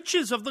the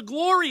riches of the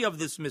glory of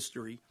this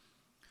mystery,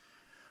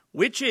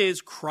 which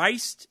is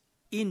Christ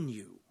in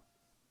you,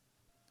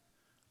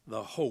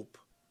 the hope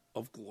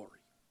of glory.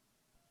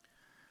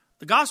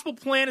 The gospel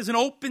plan is an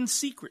open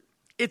secret.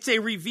 It's a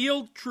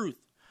revealed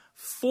truth,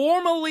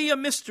 formerly a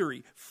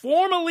mystery,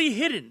 formerly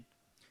hidden.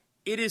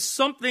 It is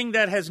something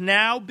that has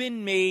now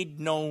been made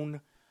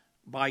known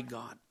by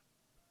God.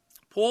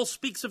 Paul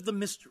speaks of the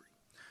mystery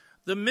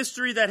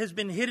that has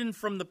been hidden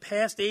from the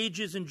past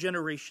ages and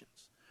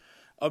generations,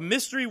 a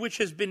mystery which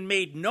has been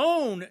made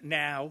known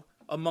now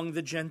among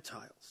the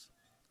Gentiles.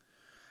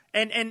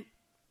 And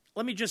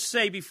let me just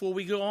say before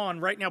we go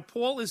on, right now,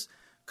 Paul is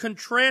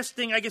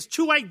contrasting, I guess,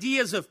 two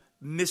ideas of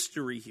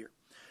mystery here.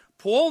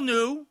 Paul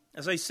knew,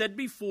 as I said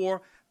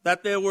before,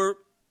 that there were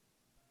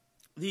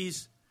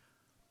these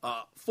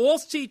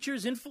false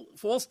teachers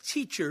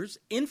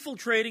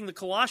infiltrating the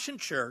Colossian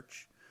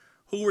church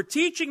who were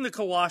teaching the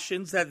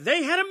Colossians that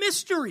they had a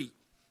mystery.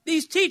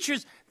 These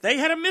teachers, they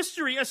had a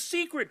mystery, a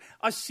secret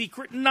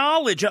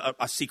knowledge,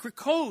 a secret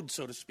code,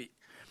 so to speak,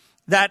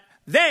 that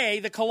they,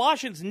 the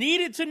Colossians,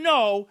 needed to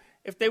know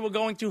if they were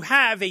going to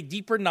have a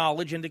deeper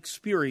knowledge and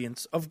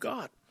experience of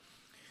God.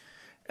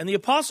 And the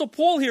Apostle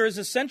Paul here is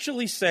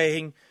essentially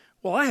saying,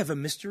 well, I have a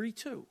mystery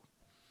too,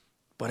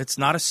 but it's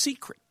not a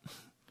secret.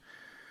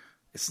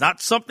 It's not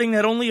something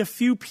that only a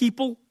few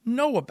people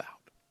know about.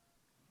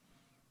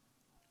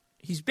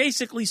 He's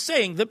basically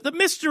saying that the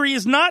mystery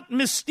is not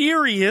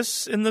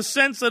mysterious in the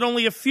sense that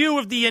only a few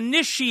of the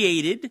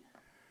initiated,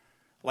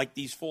 like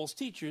these false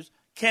teachers,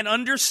 can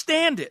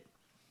understand it.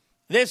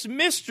 This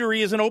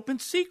mystery is an open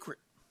secret.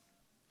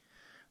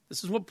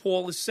 This is what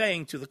Paul is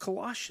saying to the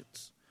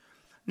Colossians.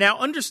 Now,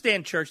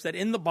 understand, church, that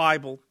in the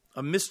Bible,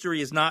 a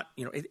mystery is not,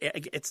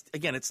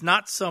 it's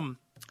not some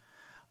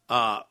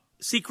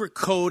secret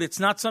code. It's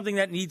not something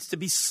that needs to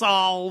be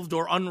solved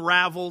or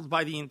unraveled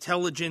by the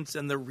intelligence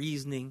and the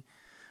reasoning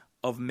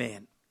of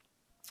man.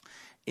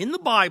 In the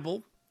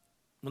Bible,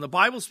 when the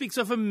Bible speaks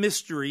of a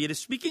mystery, it is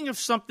speaking of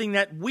something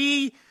that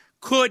we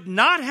could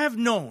not have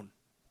known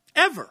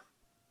ever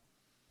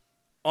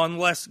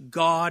unless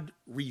God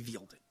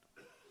revealed it.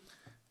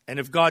 And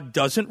if God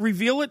doesn't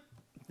reveal it,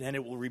 then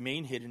it will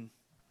remain hidden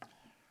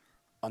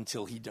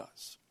until he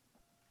does.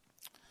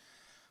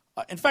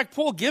 In fact,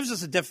 Paul gives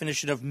us a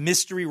definition of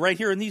mystery right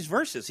here in these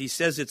verses. He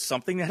says it's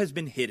something that has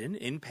been hidden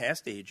in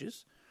past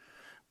ages,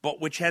 but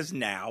which has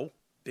now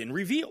been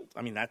revealed.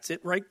 I mean, that's it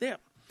right there.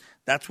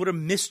 That's what a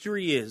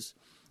mystery is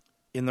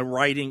in the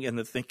writing and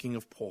the thinking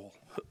of Paul.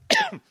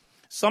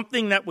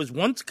 Something that was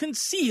once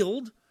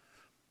concealed,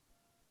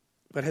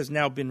 but has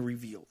now been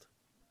revealed.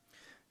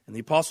 And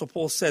the Apostle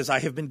Paul says, I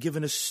have been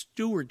given a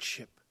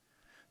stewardship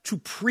to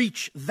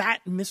preach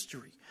that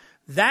mystery,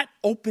 that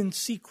open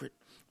secret,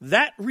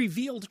 that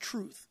revealed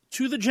truth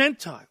to the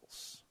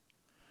Gentiles.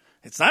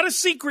 It's not a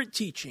secret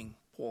teaching,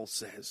 Paul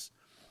says.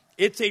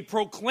 It's a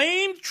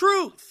proclaimed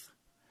truth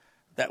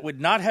that would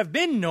not have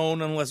been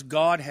known unless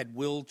God had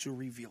willed to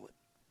reveal it.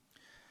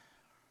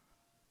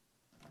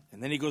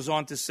 And then he goes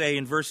on to say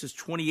in verses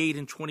 28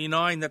 and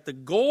 29 that the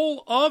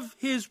goal of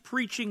his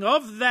preaching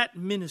of that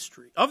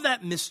ministry, of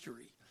that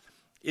mystery,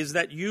 is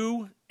that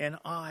you and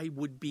I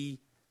would be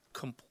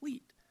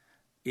complete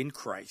in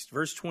Christ.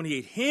 Verse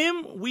 28,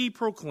 him we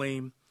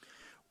proclaim,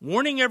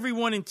 warning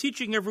everyone and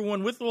teaching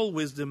everyone with all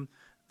wisdom,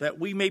 that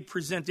we may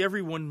present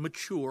everyone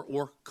mature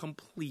or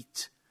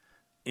complete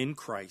in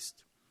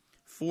Christ.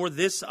 For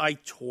this I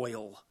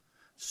toil,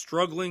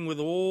 struggling with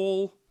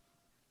all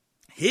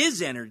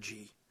his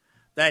energy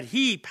that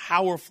he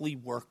powerfully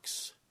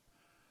works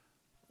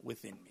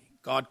within me.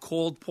 God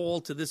called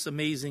Paul to this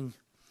amazing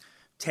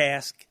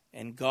task,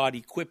 and God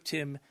equipped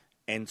him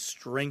and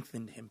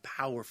strengthened him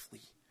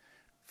powerfully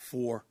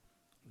for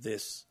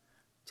this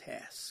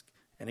task.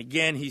 And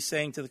again, he's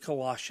saying to the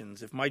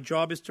Colossians, if my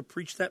job is to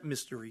preach that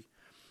mystery,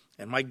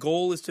 and my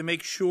goal is to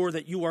make sure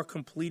that you are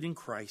complete in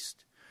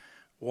Christ,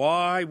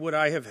 why would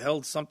I have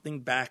held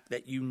something back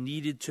that you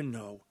needed to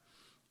know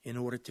in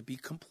order to be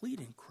complete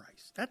in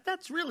Christ?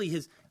 That's really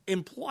his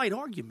implied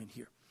argument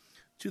here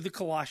to the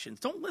Colossians.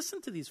 Don't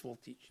listen to these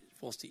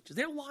false teachers.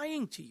 They're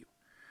lying to you.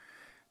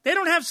 They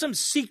don't have some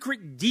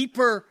secret,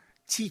 deeper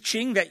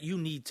teaching that you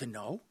need to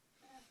know.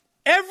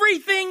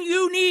 Everything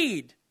you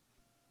need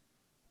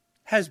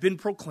has been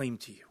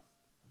proclaimed to you.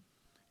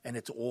 And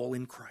it's all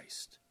in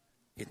Christ.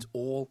 It's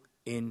all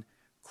in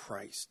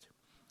Christ.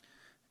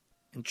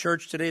 In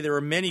church today, there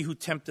are many who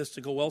tempt us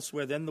to go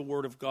elsewhere than the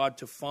Word of God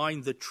to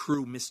find the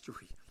true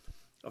mystery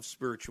of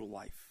spiritual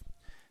life.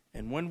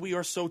 And when we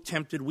are so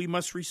tempted, we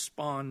must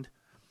respond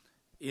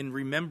in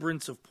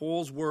remembrance of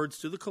Paul's words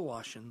to the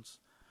Colossians.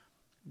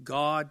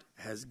 God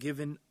has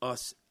given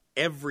us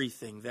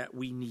everything that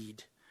we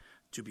need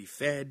to be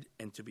fed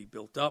and to be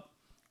built up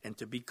and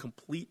to be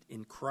complete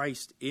in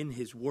Christ, in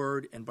His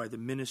Word, and by the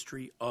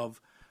ministry of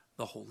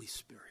the Holy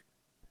Spirit.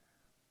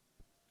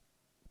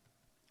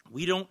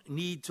 We don't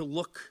need to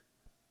look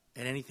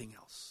at anything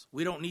else.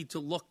 We don't need to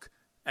look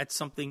at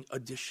something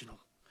additional.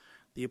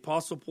 The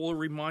Apostle Paul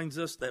reminds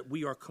us that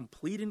we are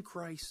complete in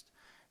Christ,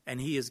 and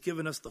he has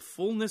given us the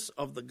fullness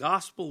of the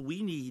gospel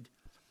we need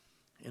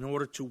in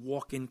order to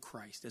walk in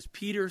Christ. As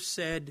Peter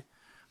said,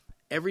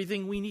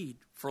 everything we need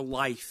for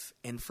life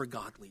and for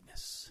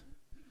godliness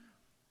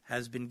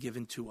has been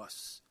given to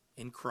us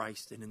in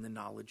Christ and in the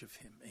knowledge of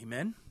him.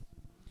 Amen?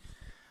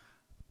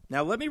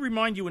 Now, let me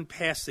remind you in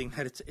passing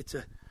that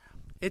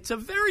it's a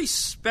very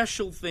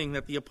special thing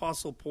that the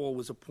Apostle Paul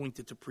was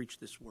appointed to preach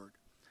this word.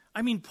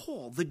 I mean,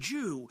 Paul, the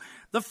Jew,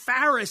 the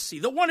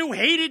Pharisee, the one who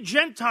hated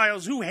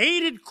Gentiles, who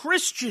hated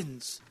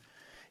Christians,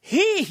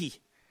 he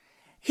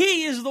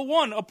is the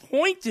one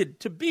appointed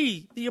to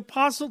be the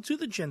apostle to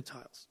the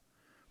Gentiles.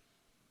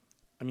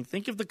 I mean,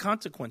 think of the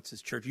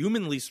consequences, church.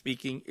 Humanly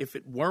speaking, if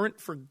it weren't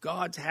for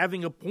God's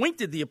having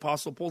appointed the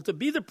Apostle Paul to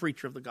be the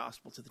preacher of the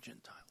gospel to the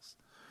Gentiles.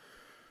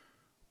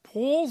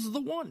 Paul's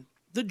the one,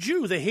 the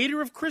Jew, the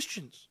hater of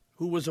Christians,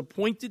 who was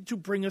appointed to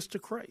bring us to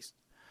Christ.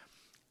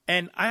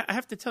 And I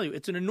have to tell you,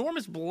 it's an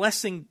enormous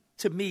blessing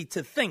to me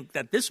to think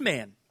that this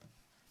man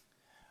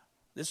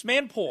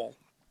Paul,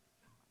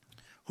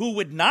 who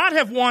would not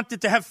have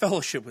wanted to have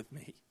fellowship with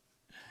me,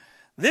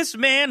 this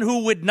man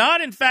who would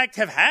not, in fact,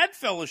 have had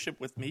fellowship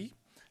with me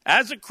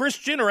as a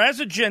Christian or as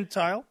a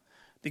Gentile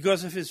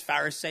because of his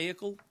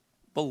Pharisaical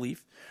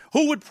belief,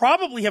 who would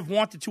probably have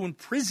wanted to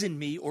imprison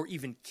me or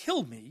even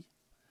kill me,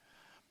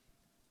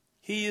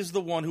 he is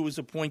the one who was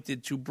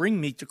appointed to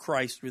bring me to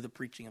Christ through the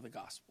preaching of the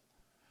gospel.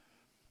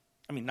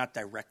 I mean, not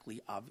directly,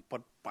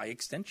 but by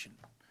extension.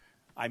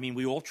 I mean,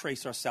 we all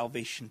trace our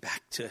salvation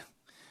back to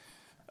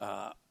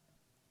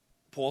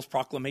Paul's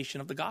proclamation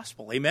of the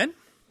gospel. Amen?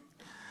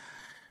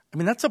 I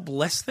mean, that's a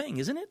blessed thing,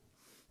 isn't it?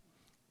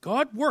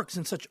 God works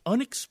in such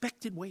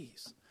unexpected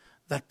ways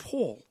that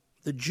Paul,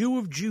 the Jew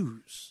of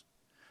Jews,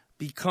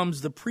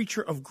 becomes the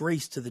preacher of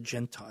grace to the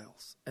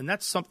Gentiles. And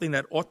that's something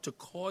that ought to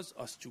cause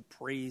us to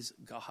praise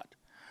God.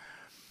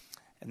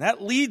 And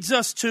that leads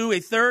us to a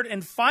third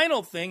and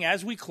final thing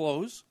as we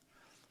close.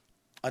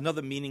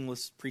 Another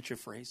meaningless preacher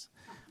phrase.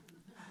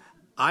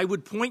 I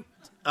would point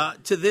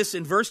to this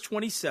in verse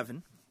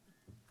 27.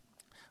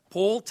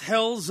 Paul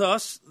tells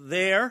us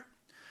there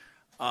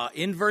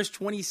in verse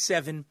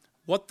 27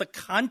 what the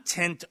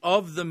content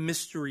of the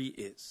mystery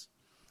is.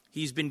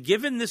 He's been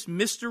given this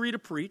mystery to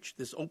preach,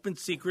 this open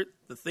secret,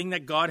 the thing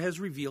that God has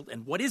revealed.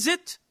 And what is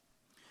it?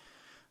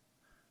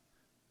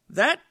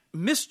 That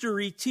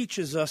mystery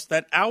teaches us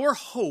that our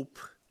hope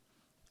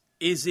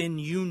is in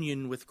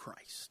union with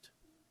Christ.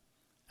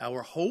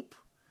 Our hope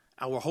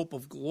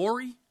of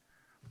glory,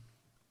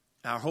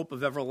 our hope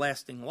of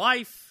everlasting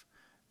life,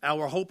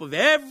 our hope of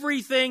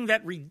everything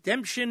that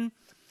redemption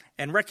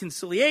and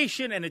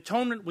reconciliation and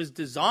atonement was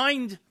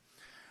designed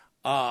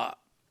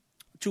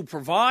to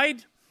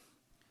provide.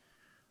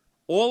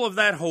 All of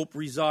that hope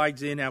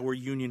resides in our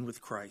union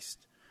with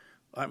Christ.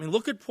 I mean,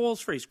 look at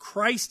Paul's phrase,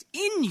 Christ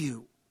in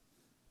you,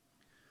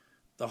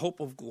 the hope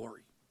of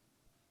glory.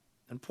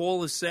 And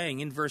Paul is saying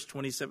in verse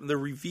 27, the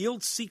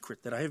revealed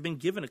secret that I have been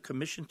given a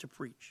commission to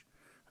preach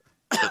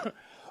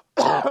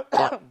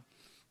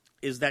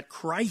is that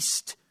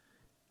Christ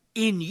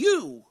in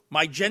you,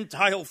 my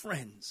Gentile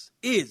friends,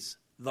 is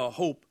the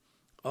hope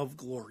of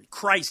glory.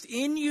 Christ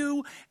in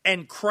you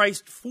and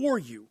Christ for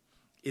you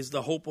is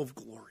the hope of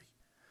glory.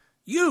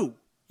 You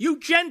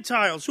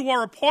Gentiles who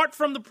are apart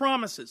from the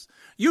promises,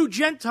 you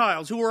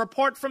Gentiles who are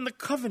apart from the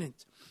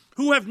covenant,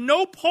 who have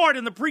no part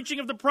in the preaching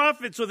of the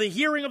prophets or the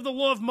hearing of the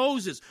law of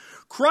Moses,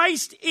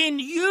 Christ in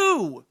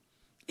you,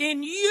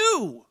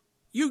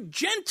 you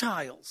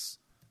Gentiles,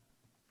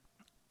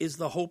 is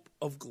the hope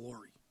of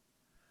glory.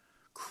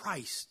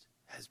 Christ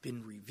has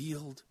been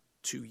revealed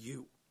to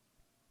you.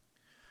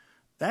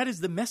 That is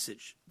the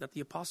message that the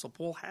Apostle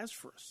Paul has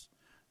for us.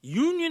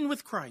 Union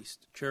with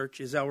Christ, church,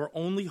 is our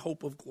only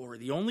hope of glory,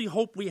 the only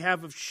hope we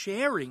have of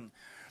sharing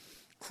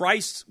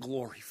Christ's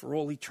glory for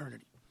all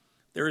eternity.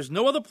 There is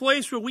no other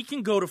place where we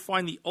can go to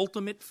find the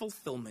ultimate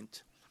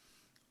fulfillment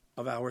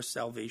of our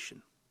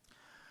salvation.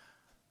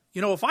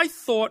 You know, if I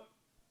thought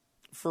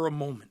for a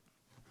moment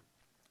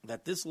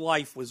that this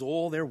life was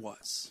all there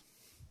was,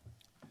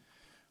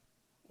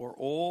 or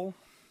all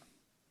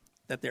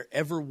that there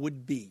ever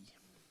would be,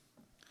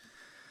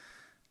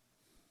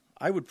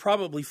 I would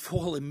probably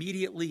fall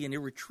immediately and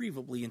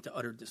irretrievably into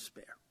utter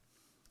despair.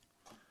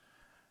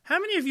 How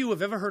many of you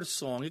have ever heard a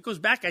song? It goes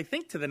back, I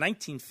think, to the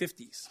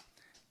 1950s.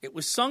 It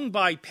was sung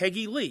by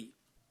Peggy Lee.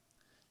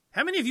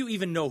 How many of you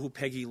even know who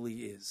Peggy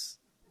Lee is?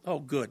 Oh,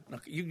 good.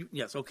 Okay,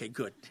 yes, okay,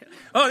 good.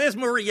 Oh, there's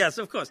Marie. Yes,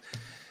 of course.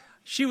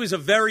 She was a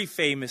very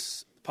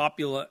famous,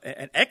 popular,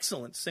 and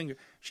excellent singer.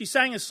 She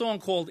sang a song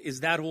called Is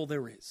That All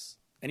There Is?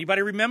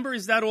 Anybody remember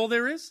Is That All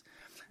There Is?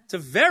 It's a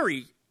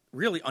very,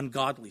 really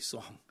ungodly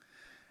song.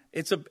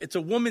 It's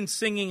a woman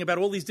singing about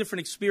all these different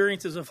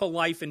experiences of her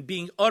life and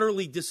being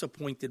utterly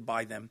disappointed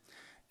by them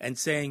and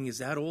saying, is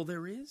that all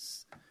there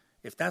is?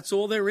 If that's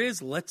all there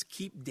is, let's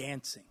keep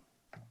dancing.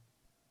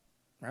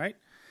 Right?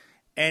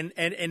 And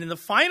in the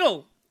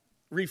final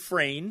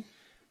refrain,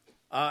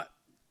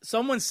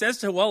 someone says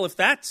to her, well, if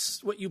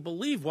that's what you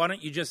believe, why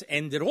don't you just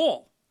end it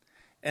all?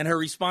 And her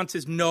response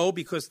is no,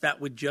 because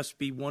that would just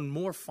be one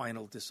more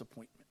final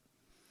disappointment.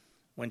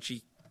 When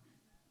she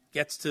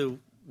gets to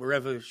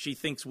wherever she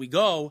thinks we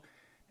go,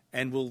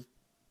 and we'll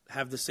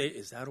have to say,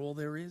 is that all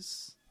there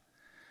is?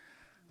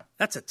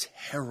 That's a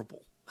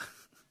terrible,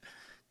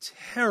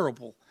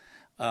 terrible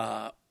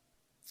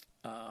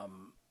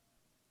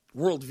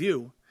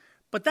worldview.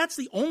 But that's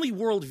the only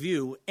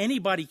worldview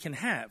anybody can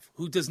have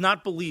who does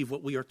not believe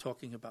what we are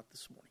talking about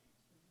this morning,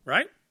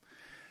 right?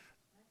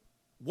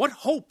 What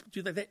hope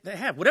do they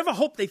have? Whatever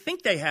hope they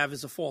think they have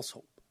is a false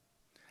hope.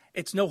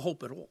 It's no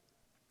hope at all.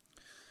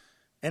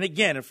 And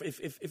again,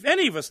 if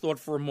any of us thought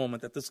for a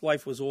moment that this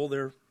life was all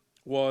there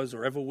was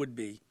or ever would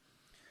be,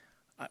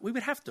 we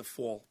would have to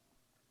fall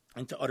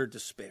into utter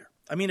despair.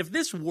 I mean, if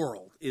this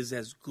world is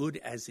as good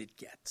as it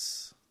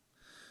gets,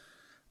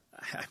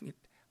 I mean,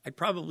 I'd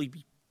probably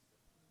be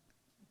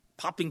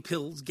popping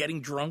pills, getting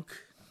drunk,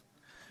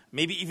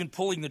 maybe even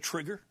pulling the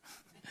trigger,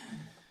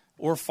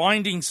 or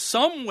finding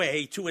some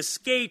way to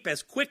escape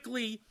as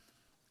quickly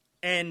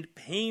and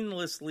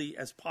painlessly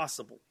as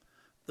possible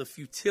the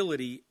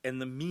futility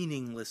and the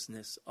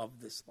meaninglessness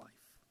of this life.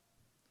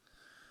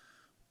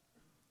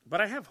 But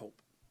I have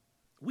hope.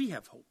 We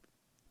have hope.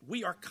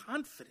 We are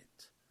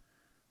confident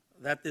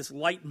that this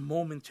light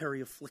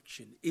momentary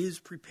affliction is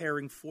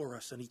preparing for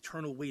us an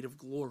eternal weight of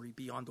glory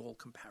beyond all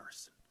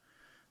comparison,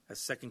 as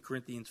 2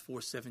 Corinthians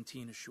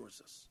 4:17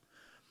 assures us.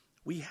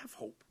 We have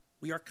hope.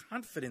 We are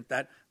confident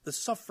that the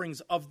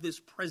sufferings of this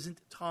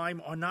present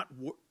time are not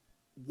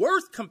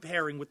worth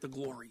comparing with the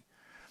glory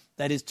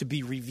that is to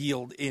be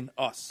revealed in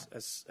us,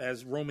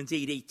 as Romans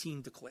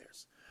 8:18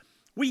 declares.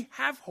 We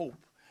have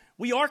hope.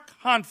 We are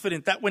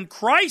confident that when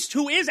Christ,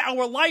 who is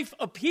our life,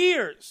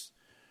 appears,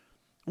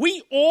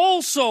 we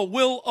also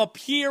will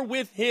appear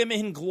with him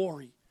in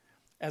glory,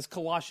 as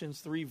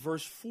Colossians 3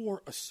 verse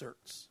 4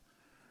 asserts.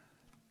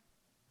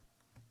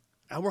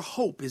 Our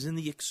hope is in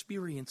the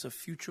experience of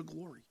future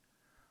glory.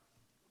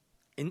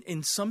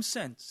 In some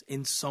sense,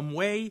 in some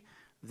way,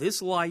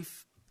 this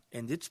life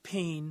and its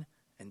pain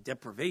and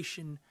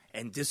deprivation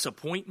and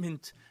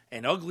disappointment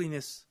and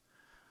ugliness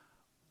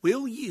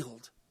will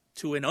yield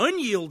to an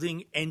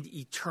unyielding and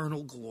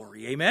eternal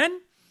glory.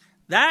 Amen?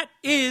 That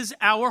is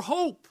our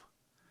hope.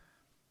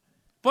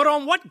 But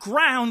on what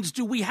grounds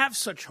do we have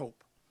such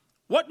hope?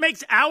 What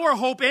makes our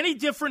hope any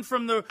different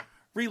from the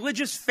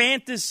religious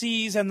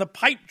fantasies and the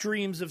pipe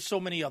dreams of so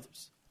many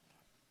others?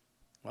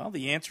 Well,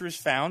 the answer is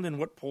found in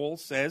what Paul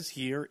says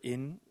here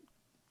in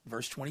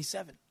verse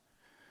 27.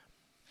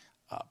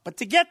 But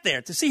to get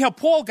there, to see how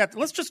Paul got there,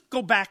 let's just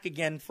go back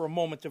again for a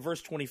moment to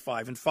verse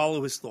 25 and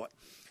follow his thought.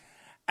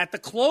 At the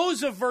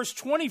close of verse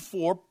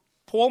 24,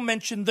 Paul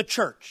mentioned the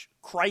church,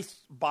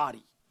 Christ's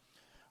body,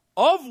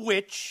 of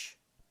which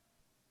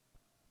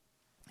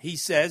he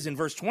says in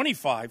verse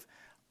 25,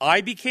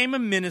 I became a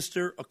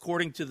minister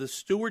according to the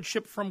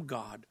stewardship from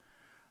God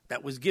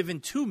that was given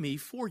to me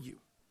for you,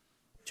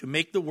 to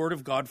make the word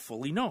of God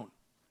fully known.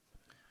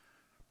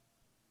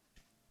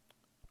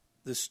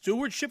 The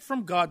stewardship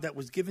from God that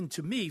was given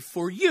to me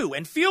for you.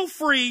 And feel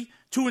free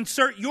to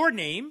insert your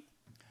name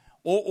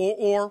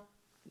or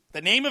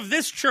the name of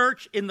this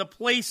church in the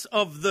place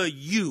of the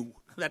you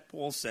that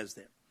Paul says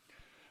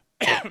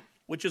there,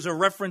 which is a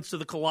reference to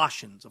the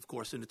Colossians, of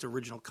course, in its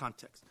original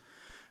context.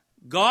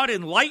 God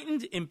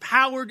enlightened,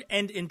 empowered,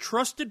 and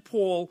entrusted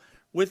Paul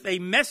with a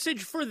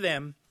message for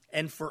them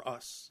and for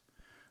us.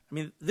 I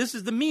mean, this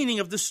is the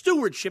meaning of the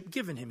stewardship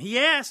given him.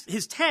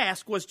 His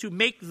task was to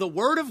make the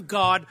word of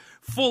God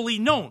fully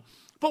known.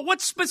 But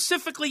what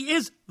specifically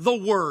is the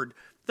word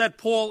that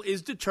Paul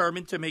is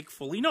determined to make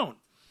fully known?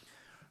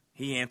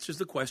 He answers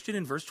the question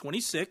in verse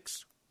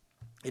 26.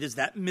 It is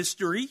that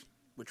mystery,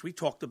 which we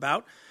talked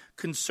about,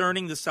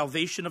 concerning the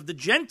salvation of the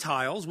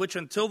Gentiles, which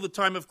until the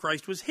time of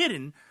Christ was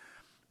hidden,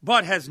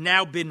 but has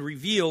now been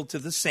revealed to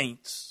the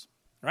saints.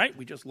 Right?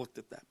 We just looked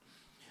at that.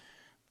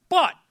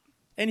 But,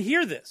 and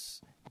hear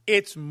this,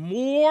 it's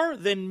more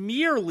than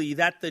merely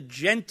that the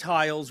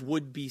Gentiles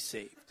would be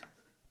saved.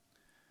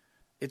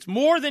 It's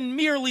more than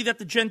merely that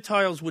the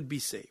Gentiles would be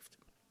saved.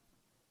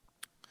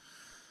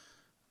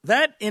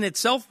 That in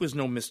itself was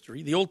no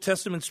mystery. The Old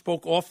Testament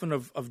spoke often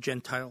of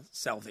Gentile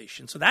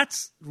salvation. So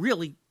that's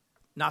really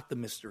not the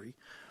mystery.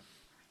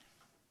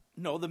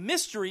 No, the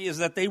mystery is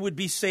that they would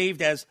be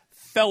saved as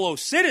fellow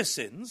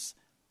citizens,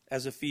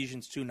 as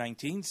Ephesians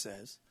 2:19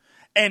 says,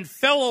 and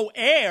fellow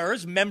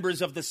heirs,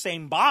 members of the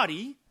same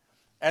body,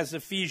 as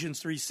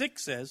Ephesians 3:6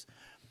 says,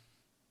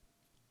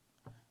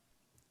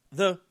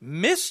 the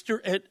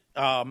mystery,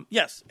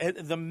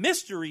 the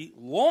mystery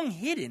long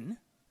hidden,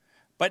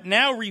 but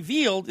now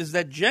revealed, is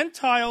that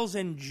Gentiles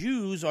and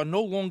Jews are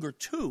no longer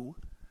two,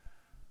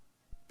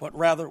 but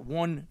rather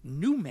one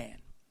new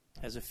man,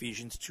 as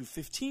Ephesians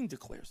 2:15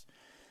 declares,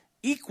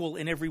 equal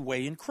in every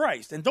way in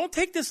Christ. And don't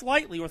take this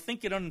lightly or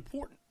think it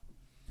unimportant.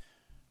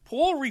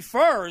 Paul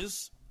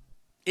refers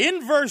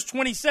in verse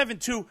 27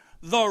 to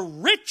the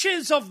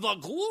riches of the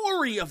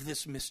glory of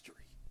this mystery.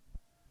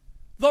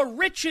 The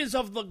riches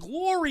of the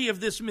glory of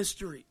this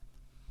mystery.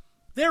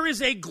 There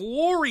is a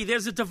glory,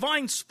 there's a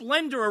divine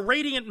splendor, a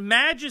radiant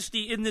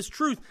majesty in this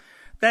truth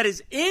that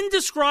is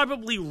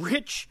indescribably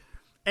rich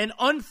and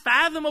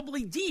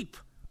unfathomably deep.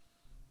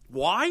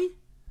 Why?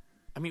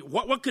 I mean,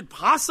 what could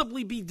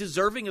possibly be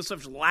deserving of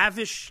such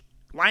lavish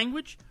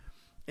language?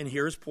 And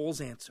here is Paul's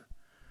answer.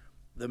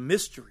 The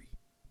mystery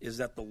is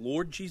that the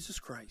Lord Jesus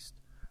Christ,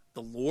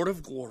 the Lord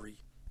of glory,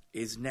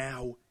 is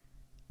now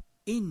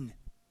in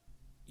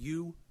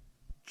you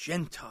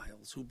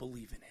Gentiles who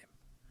believe in him.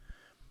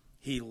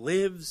 He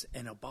lives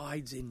and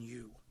abides in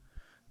you,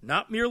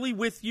 not merely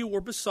with you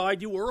or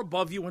beside you or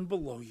above you and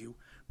below you,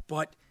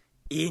 but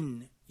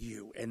in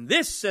you. And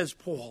this, says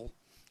Paul,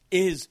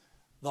 is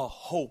the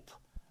hope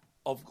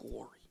of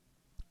glory.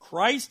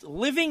 Christ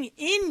living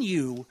in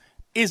you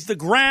is the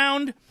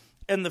ground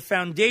and the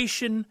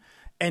foundation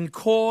and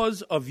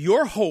cause of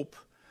your hope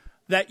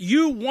that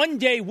you one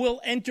day will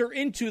enter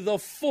into the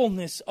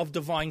fullness of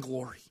divine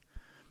glory.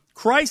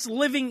 Christ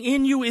living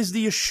in you is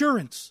the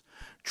assurance,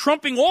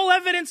 trumping all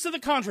evidence to the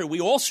contrary. We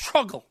all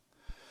struggle,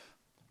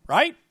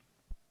 right?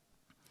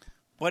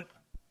 But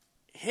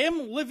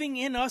him living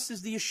in us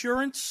is the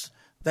assurance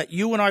that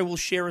you and I will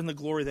share in the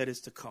glory that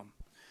is to come.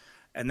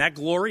 And that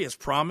glory is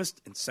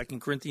promised in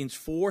 2 Corinthians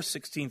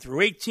 4:16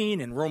 through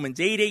 18, and Romans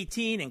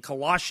 8:18, and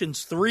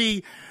Colossians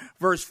 3,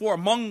 verse 4,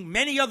 among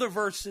many other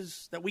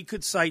verses that we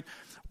could cite,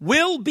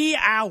 will be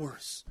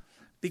ours,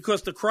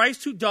 because the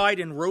Christ who died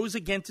and rose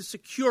again to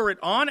secure it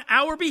on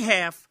our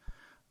behalf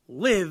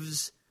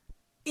lives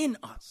in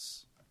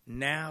us,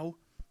 now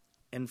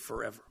and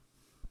forever.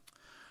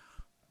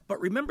 But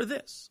remember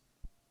this,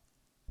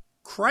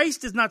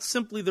 Christ is not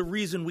simply the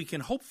reason we can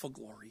hope for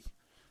glory.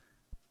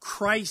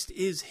 Christ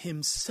is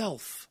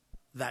himself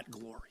that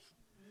glory.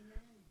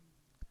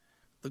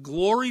 The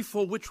glory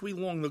for which we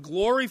long, the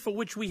glory for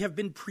which we have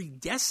been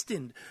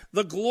predestined,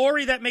 the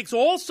glory that makes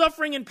all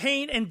suffering and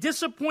pain and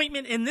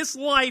disappointment in this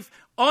life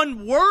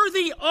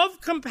unworthy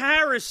of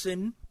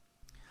comparison,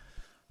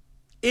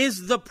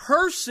 is the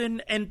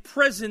person and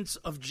presence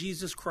of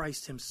Jesus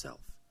Christ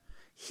himself.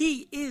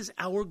 He is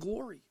our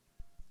glory.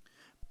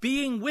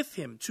 Being with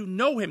him, to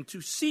know him,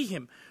 to see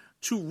him,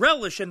 to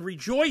relish and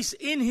rejoice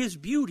in his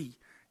beauty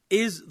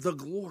is the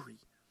glory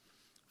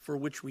for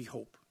which we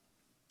hope.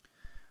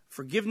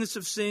 Forgiveness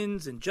of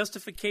sins and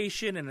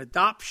justification and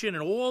adoption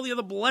and all the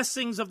other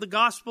blessings of the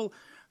gospel,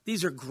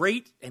 these are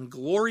great and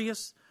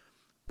glorious,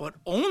 but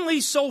only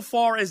so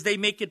far as they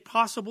make it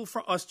possible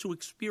for us to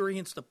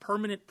experience the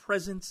permanent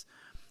presence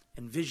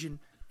and vision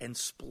and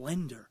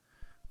splendor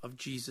of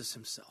Jesus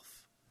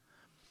himself.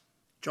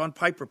 John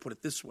Piper put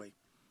it this way: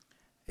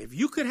 if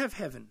you could have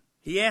heaven,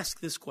 he asked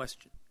this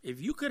question,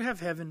 if you could have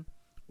heaven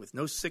with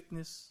no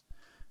sickness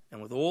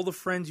and with all the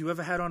friends you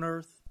ever had on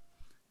earth,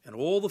 and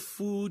all the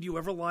food you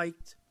ever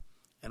liked,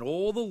 and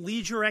all the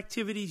leisure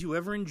activities you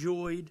ever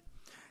enjoyed,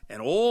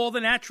 and all the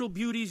natural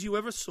beauties you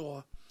ever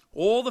saw,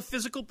 all the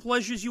physical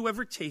pleasures you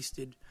ever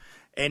tasted,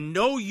 and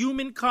no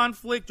human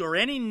conflict or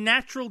any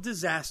natural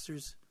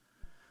disasters,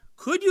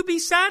 could you be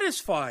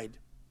satisfied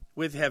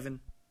with heaven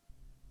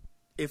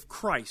if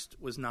Christ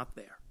was not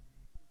there?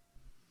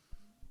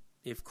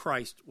 If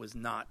Christ was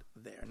not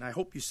there. And I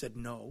hope you said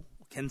no,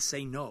 can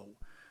say no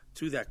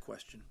to that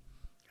question.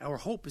 Our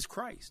hope is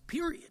Christ,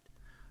 period.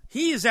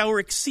 He is our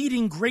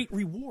exceeding great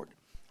reward.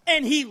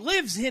 And he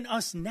lives in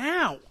us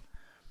now.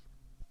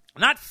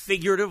 Not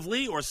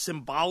figuratively or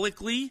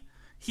symbolically.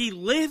 He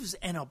lives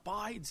and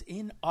abides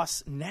in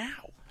us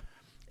now.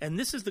 And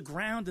this is the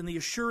ground and the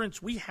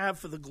assurance we have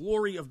for the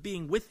glory of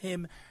being with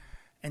him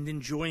and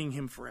enjoying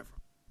him forever.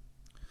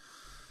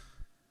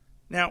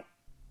 Now,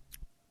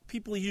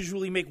 people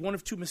usually make one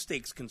of two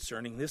mistakes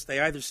concerning this. They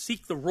either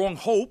seek the wrong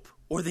hope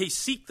or they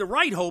seek the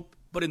right hope,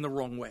 but in the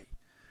wrong way.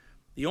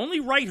 The only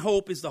right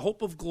hope is the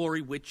hope of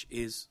glory, which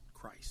is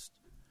Christ.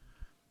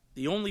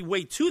 The only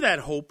way to that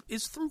hope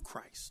is through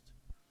Christ.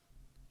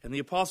 And the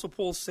Apostle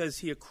Paul says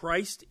here,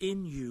 Christ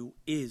in you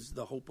is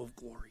the hope of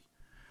glory.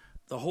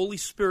 The Holy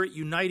Spirit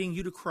uniting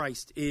you to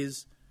Christ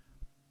is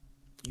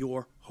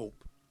your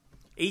hope.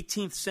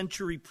 18th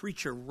century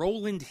preacher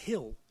Rowland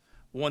Hill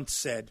once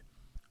said,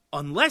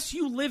 unless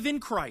you live in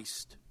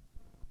Christ,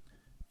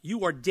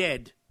 you are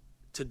dead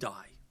to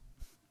die.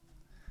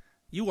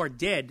 You are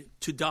dead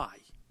to die.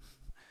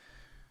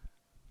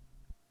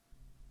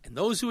 And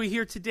those who are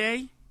here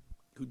today,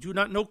 who do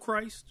not know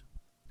Christ,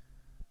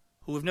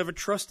 who have never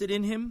trusted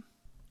in him,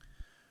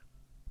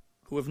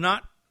 who have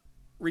not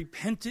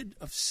repented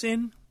of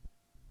sin,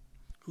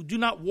 who do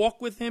not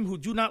walk with him, who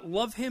do not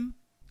love him,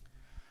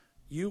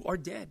 you are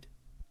dead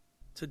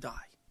to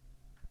die.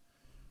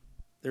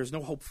 there's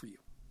no hope for you.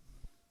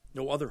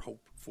 No other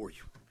hope for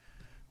you.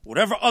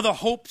 Whatever other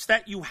hopes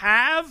that you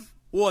have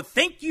or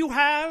think you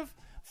have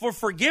for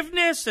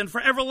forgiveness and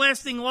for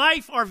everlasting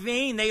life are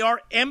vain. They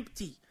are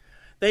empty.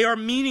 They are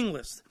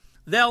meaningless.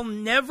 They'll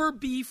never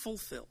be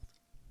fulfilled.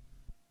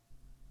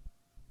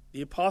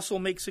 The apostle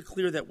makes it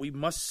clear that we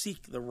must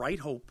seek the right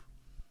hope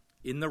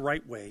in the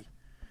right way.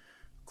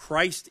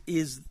 Christ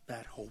is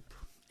that hope,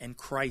 and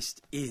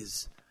Christ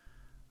is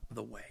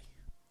the way.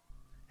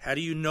 How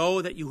do you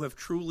know that you have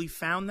truly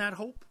found that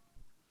hope?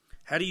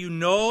 How do you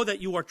know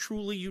that you are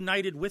truly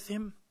united with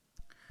him?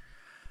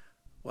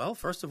 Well,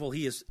 first of all,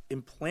 he has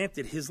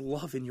implanted his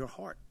love in your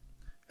heart.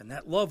 And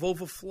that love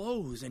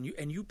overflows, and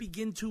you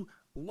begin to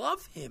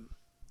love him.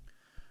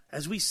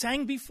 As we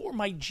sang before,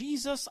 my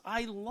Jesus,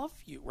 I love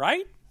you,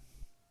 right?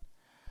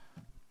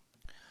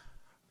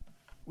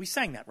 We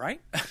sang that,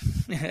 right?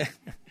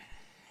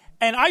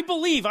 And I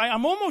believe,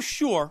 I'm almost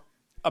sure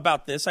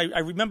about this. I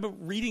remember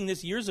reading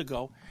this years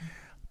ago.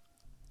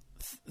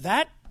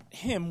 That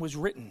hymn was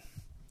written,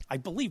 I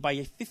believe, by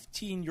a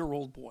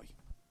 15-year-old boy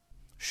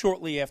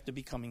shortly after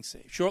becoming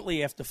saved,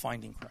 shortly after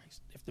finding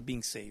Christ, after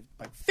being saved,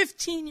 by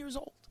 15 years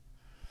old.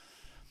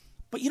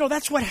 But,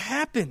 that's what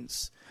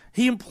happens.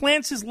 He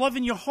implants his love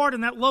in your heart,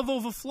 and that love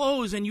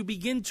overflows, and you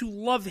begin to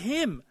love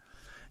him.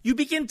 You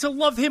begin to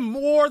love him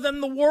more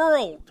than the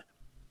world.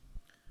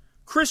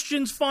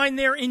 Christians find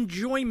their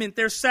enjoyment,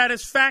 their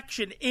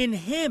satisfaction in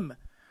him.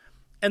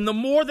 And the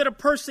more that a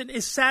person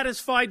is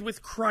satisfied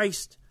with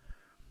Christ,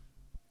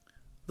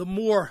 the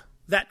more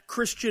that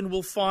Christian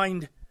will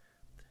find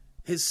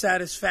his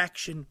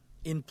satisfaction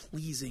in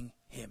pleasing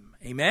him.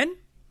 Amen?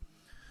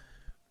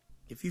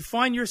 If you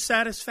find your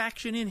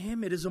satisfaction in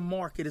him, it is a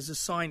mark, it is a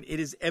sign, it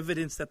is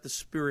evidence that the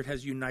Spirit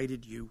has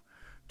united you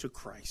to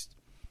Christ.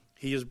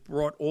 He has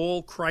brought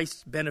all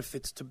Christ's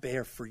benefits to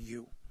bear for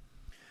you.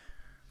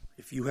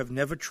 If you have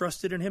never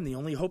trusted in him, the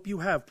only hope you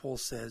have, Paul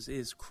says,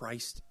 is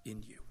Christ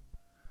in you.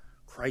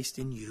 Christ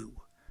in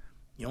you.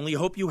 The only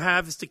hope you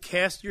have is to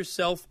cast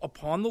yourself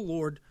upon the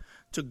Lord,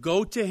 to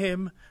go to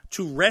him,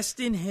 to rest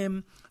in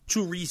him,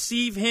 to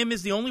receive him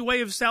is the only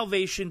way of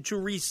salvation, to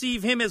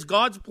receive him as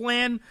God's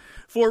plan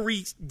for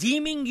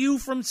redeeming you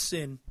from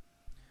sin,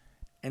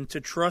 and to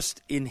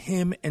trust in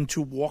him and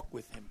to walk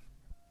with him.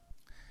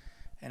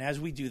 And as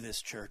we do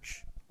this,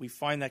 church, we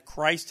find that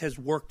Christ has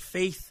worked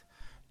faith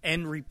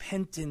and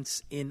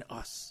repentance in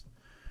us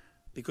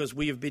because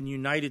we have been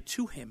united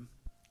to him.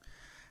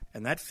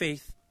 And that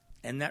faith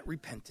and that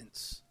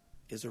repentance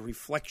is a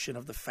reflection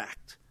of the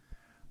fact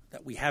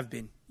that we have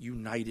been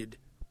united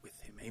with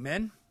him.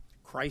 Amen?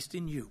 Christ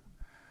in you,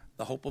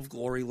 the hope of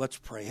glory. Let's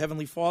pray.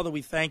 Heavenly Father,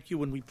 we thank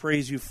you and we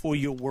praise you for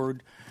your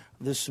word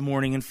this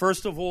morning. And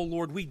first of all,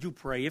 Lord, we do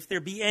pray, if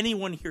there be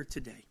anyone here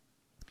today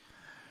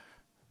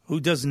who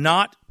does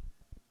not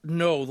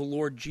know the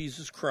Lord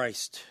Jesus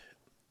Christ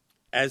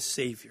as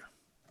Savior,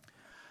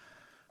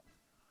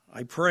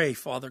 I pray,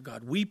 Father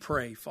God, we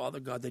pray, Father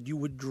God, that you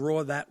would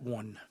draw that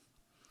one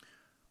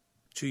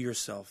to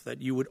yourself,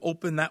 that you would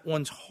open that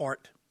one's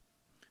heart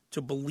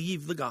to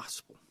believe the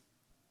gospel,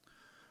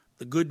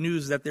 the good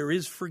news that there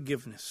is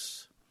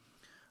forgiveness,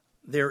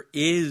 there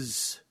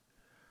is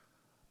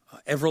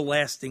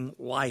everlasting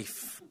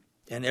life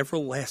and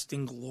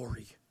everlasting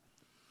glory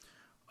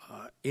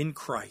in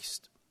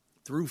Christ,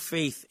 through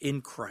faith in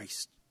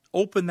Christ.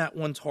 Open that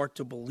one's heart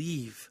to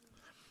believe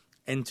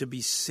and to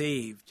be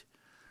saved,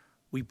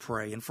 we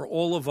pray. And for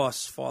all of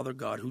us, Father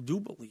God, who do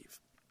believe,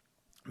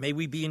 may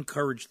we be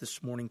encouraged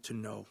this morning to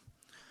know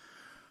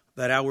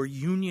that our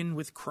union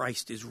with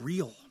Christ is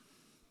real.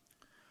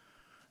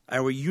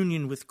 Our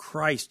union with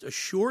Christ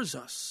assures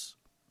us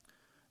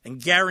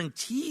and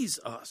guarantees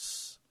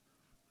us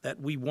that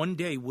we one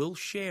day will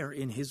share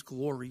in his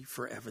glory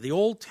forever. The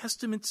Old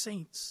Testament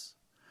saints,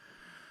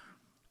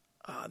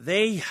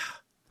 they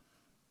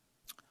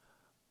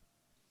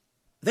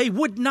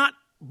would not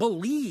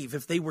believe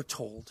if they were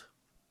told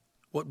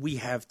what we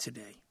have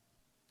today.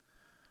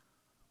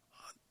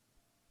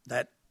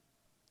 That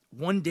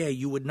one day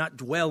you would not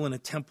dwell in a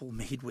temple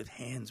made with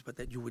hands, but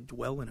that you would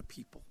dwell in a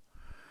people.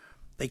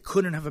 They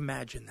couldn't have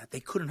imagined that. They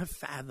couldn't have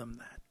fathomed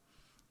that.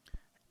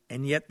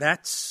 And yet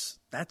that's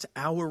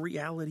our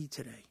reality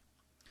today.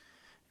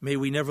 May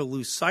we never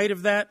lose sight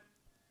of that,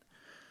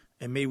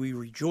 and may we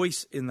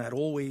rejoice in that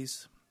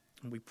always.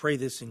 And we pray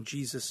this in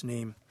Jesus'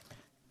 name.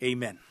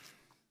 Amen.